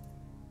blessing.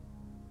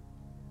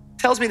 It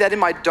tells me that in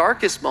my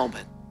darkest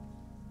moment,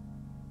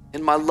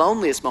 in my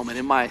loneliest moment,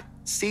 in my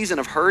season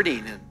of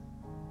hurting and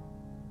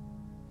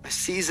my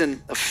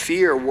season of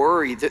fear,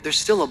 worry, there's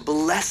still a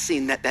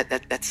blessing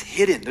that's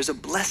hidden. There's a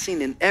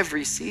blessing in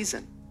every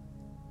season.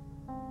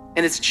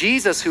 And it's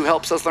Jesus who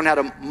helps us learn how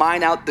to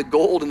mine out the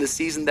gold in the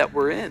season that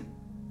we're in.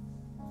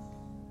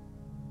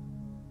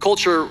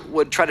 Culture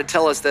would try to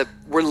tell us that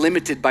we're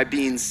limited by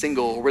being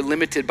single, we're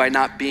limited by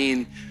not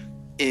being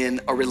in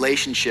a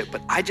relationship,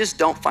 but I just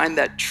don't find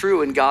that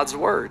true in God's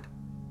word.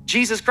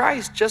 Jesus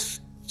Christ,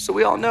 just so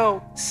we all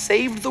know,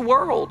 saved the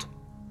world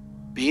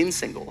being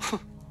single.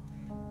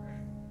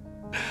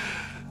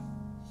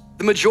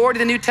 The majority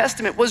of the New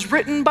Testament was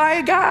written by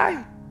a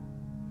guy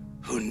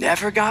who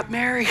never got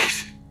married.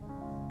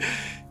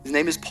 His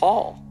name is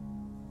Paul.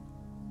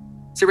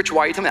 Say, Rich,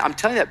 why are you telling me that? I'm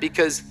telling you that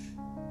because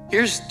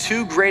here's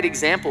two great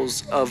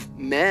examples of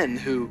men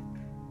who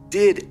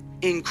did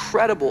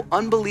incredible,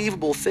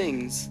 unbelievable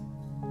things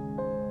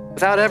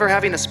without ever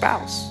having a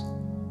spouse.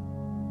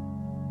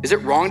 Is it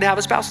wrong to have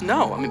a spouse?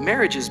 No. I mean,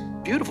 marriage is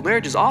beautiful.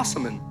 Marriage is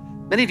awesome. And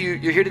many of you,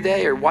 you're here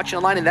today or watching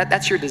online and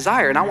that's your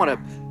desire. And I want to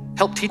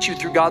help teach you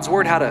through God's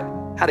word how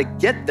to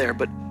get there.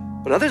 But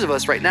others of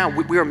us right now,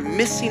 we are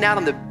missing out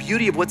on the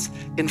beauty of what's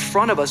in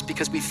front of us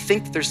because we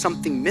think there's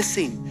something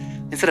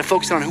missing instead of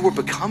focusing on who we're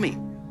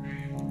becoming.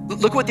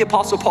 Look what the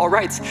Apostle Paul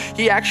writes.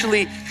 He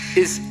actually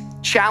is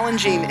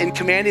challenging and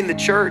commanding the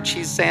church.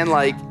 He's saying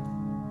like,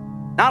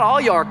 not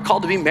all y'all are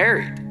called to be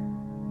married.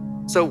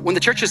 So when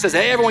the church just says,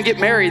 hey, everyone get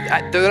married,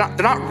 they're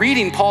not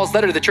reading Paul's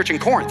letter to the church in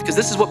Corinth because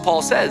this is what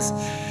Paul says.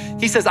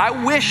 He says, I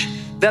wish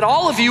that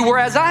all of you were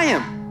as I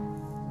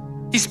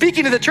am. He's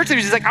speaking to the church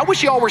leaders. He's like, I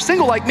wish you all were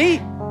single like me.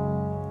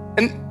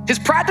 And his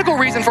practical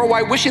reason for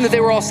why wishing that they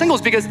were all single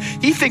is because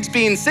he thinks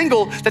being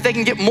single, that they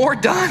can get more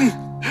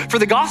done for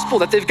the gospel,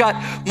 that they've got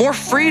more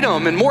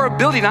freedom and more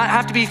ability, not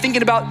have to be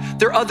thinking about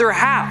their other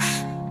half.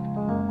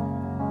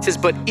 He says,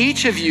 but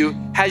each of you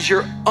has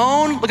your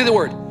own, look at the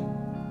word,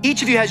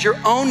 each of you has your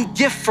own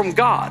gift from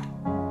God.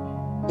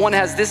 One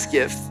has this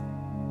gift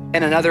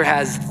and another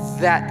has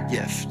that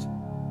gift.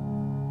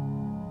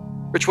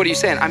 Rich, what are you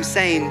saying? I'm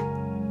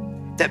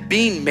saying that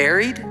being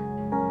married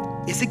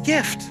is a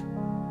gift.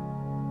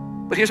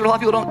 But here's what a lot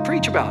of people don't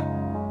preach about.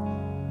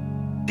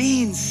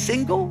 Being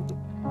single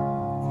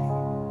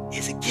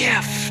is a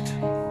gift.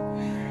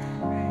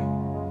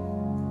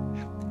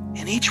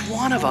 And each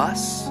one of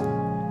us,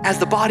 as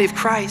the body of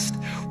Christ,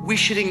 we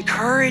should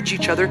encourage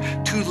each other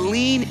to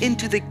lean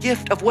into the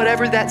gift of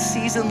whatever that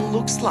season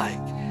looks like.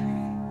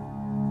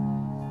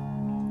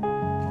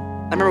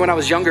 I remember when I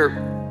was younger,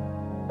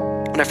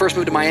 when I first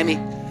moved to Miami,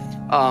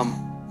 I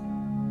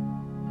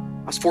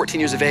was 14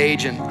 years of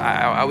age and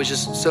I was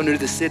just so new to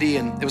the city,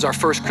 and it was our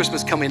first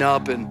Christmas coming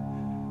up, and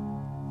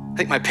I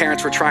think my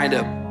parents were trying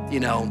to,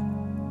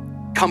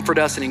 comfort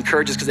us and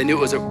encourage us because they knew it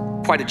was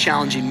quite a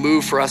challenging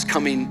move for us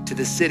coming to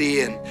the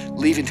city and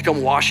leaving to come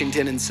to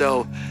Washington. And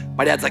so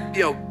my dad's like,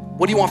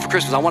 what do you want for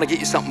Christmas? I want to get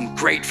you something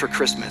great for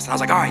Christmas. And I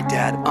was like, all right,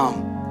 Dad,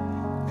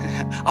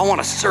 I want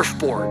a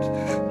surfboard.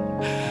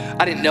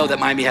 I didn't know that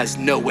Miami has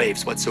no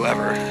waves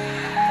whatsoever.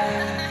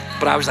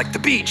 But I was like, the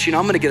beach,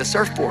 I'm gonna get a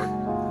surfboard.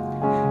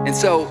 And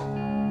so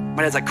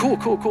my dad's like,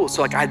 cool.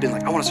 So I'd been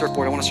like, I want a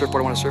surfboard.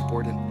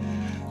 And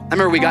I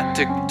remember we got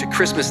to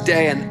Christmas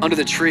Day, and under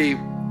the tree,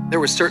 there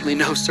was certainly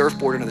no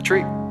surfboard under the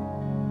tree.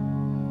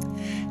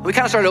 And we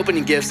kind of started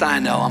opening gifts. I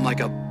know, I'm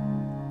like a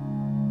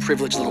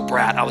privileged little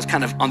brat. I was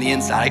kind of on the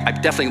inside. I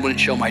definitely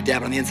wouldn't show my dad,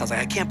 but on the inside, I was like,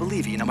 I can't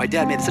believe it. My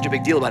dad made such a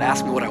big deal about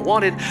asking me what I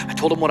wanted. I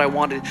told him what I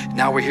wanted.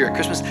 Now we're here at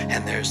Christmas,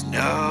 and there's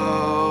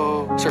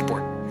no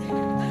surfboard.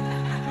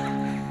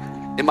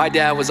 And my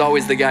dad was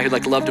always the guy who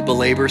loved to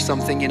belabor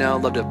something,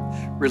 loved to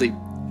really,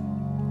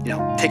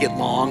 take it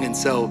long. And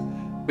so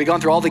we gone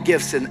through all the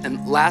gifts,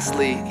 and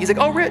lastly, he's like,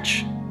 oh,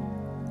 Rich,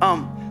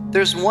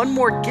 there's one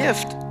more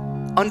gift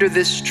under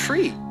this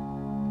tree.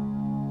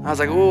 I was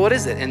like, well, what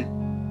is it?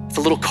 And it's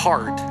a little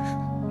card.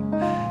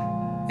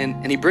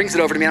 And he brings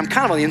it over to me, and I'm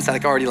kind of on the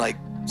inside, already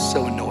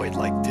so annoyed,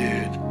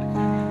 dude,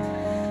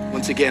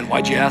 once again,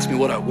 why'd you ask me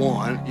what I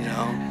want,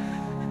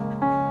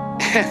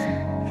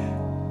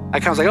 I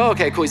kind of was like, oh,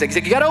 okay, cool. He's like,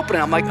 you gotta open it.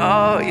 I'm like,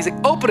 oh, he's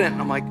like, open it.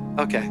 And I'm like,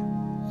 okay.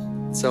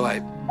 So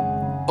I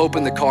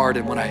opened the card,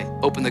 and when I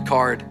opened the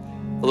card,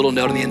 a little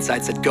note on the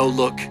inside said, go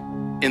look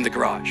in the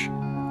garage.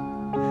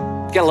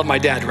 You gotta love my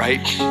dad,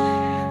 right?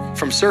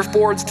 From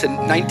surfboards to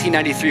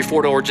 1993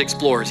 Ford Orange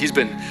Explorers, he's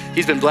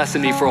been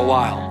blessing me for a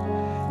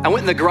while. I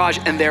went in the garage,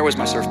 and there was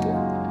my surfboard.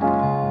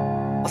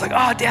 I was like,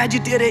 oh, Dad, you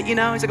did it, He's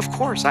like, of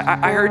course.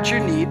 I heard your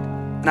need,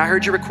 and I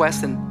heard your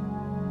request, and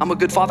I'm a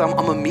good father. I'm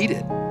gonna meet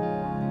it.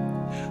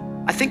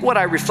 I think what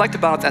I reflect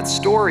about that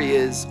story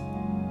is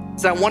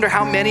I wonder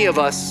how many of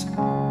us,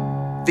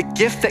 the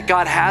gift that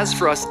God has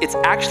for us, it's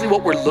actually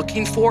what we're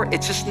looking for.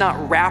 It's just not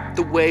wrapped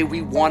the way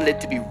we wanted it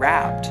to be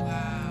wrapped.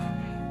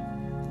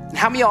 And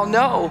how many of y'all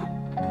know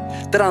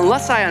that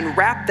unless I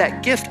unwrap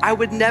that gift, I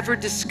would never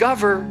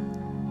discover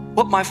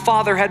what my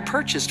Father had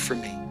purchased for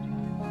me.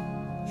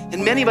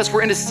 And many of us,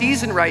 we're in a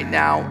season right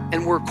now,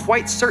 and we're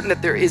quite certain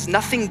that there is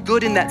nothing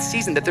good in that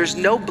season, that there's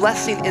no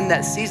blessing in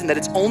that season, that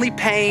it's only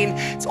pain,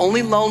 it's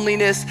only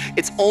loneliness,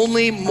 it's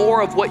only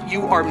more of what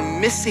you are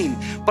missing.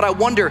 But I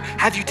wonder,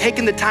 have you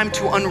taken the time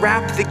to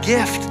unwrap the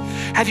gift?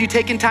 Have you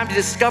taken time to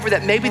discover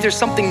that maybe there's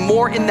something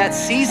more in that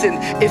season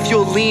if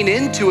you'll lean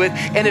into it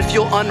and if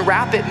you'll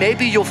unwrap it?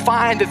 Maybe you'll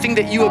find the thing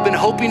that you have been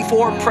hoping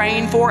for,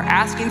 praying for,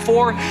 asking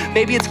for.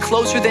 Maybe it's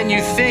closer than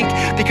you think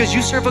because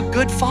you serve a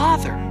good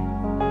Father.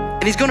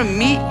 And he's gonna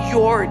meet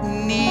your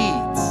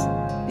needs.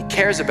 He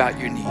cares about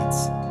your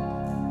needs.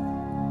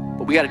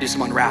 But we gotta do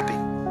some unwrapping.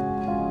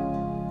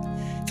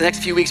 For the next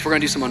few weeks, we're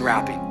gonna do some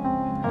unwrapping.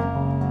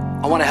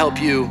 I wanna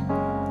help you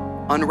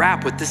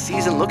unwrap what this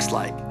season looks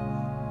like.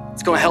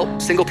 It's gonna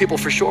help single people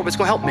for sure, but it's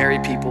gonna help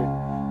married people.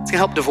 It's gonna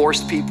help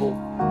divorced people.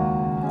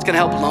 It's gonna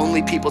help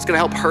lonely people. It's gonna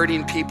help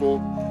hurting people,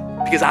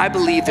 because I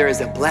believe there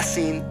is a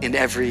blessing in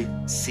every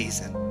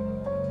season.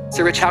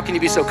 So Rich, how can you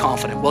be so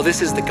confident? Well,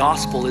 this is the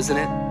gospel, isn't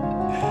it?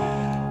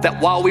 That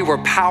while we were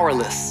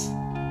powerless,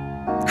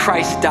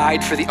 Christ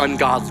died for the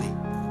ungodly.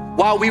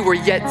 While we were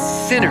yet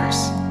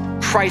sinners,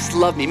 Christ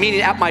loved me,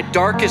 meaning at my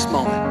darkest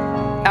moment,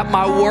 at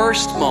my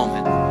worst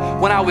moment,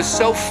 when I was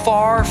so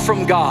far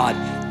from God,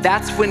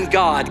 that's when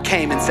God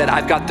came and said,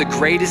 I've got the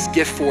greatest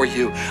gift for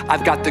you.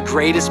 I've got the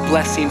greatest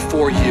blessing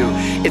for you.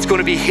 It's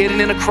gonna be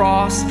hidden in a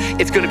cross.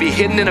 It's gonna be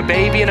hidden in a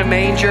baby in a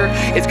manger.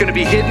 It's gonna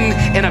be hidden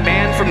in a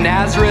man from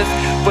Nazareth.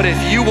 But if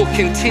you will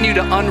continue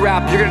to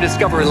unwrap, you're gonna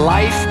discover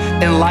life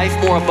and life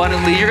more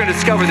abundantly. You're gonna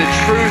discover the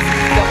truth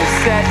that will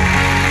set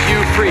you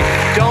free.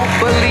 Don't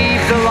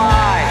believe the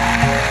lie.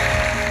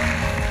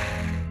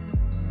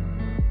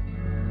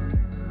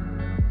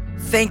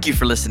 Thank you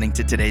for listening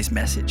to today's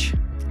message.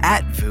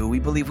 At VOO, we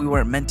believe we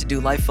weren't meant to do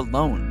life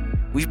alone.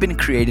 We've been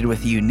created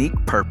with a unique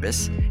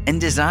purpose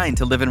and designed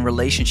to live in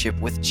relationship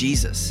with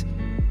Jesus.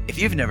 If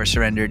you've never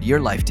surrendered your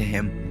life to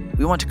Him,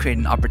 we want to create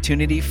an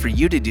opportunity for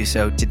you to do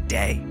so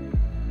today.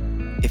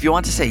 If you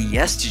want to say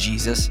yes to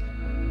Jesus,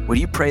 would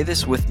you pray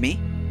this with me?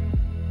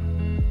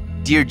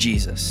 Dear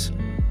Jesus,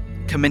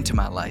 come into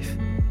my life.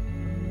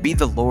 Be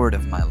the Lord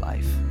of my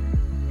life.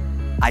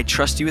 I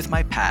trust you with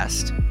my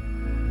past.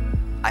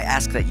 I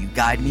ask that you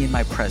guide me in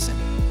my present.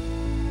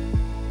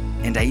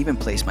 And I even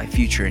place my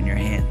future in your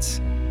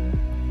hands.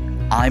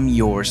 I'm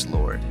yours,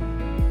 Lord,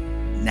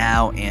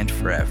 now and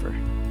forever.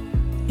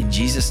 In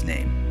Jesus'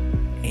 name,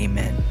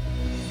 amen.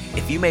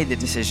 If you made the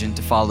decision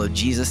to follow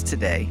Jesus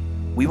today,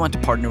 we want to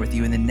partner with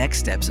you in the next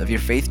steps of your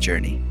faith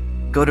journey.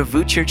 Go to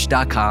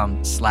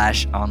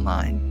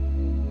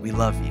voochurch.com/online. We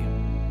love you.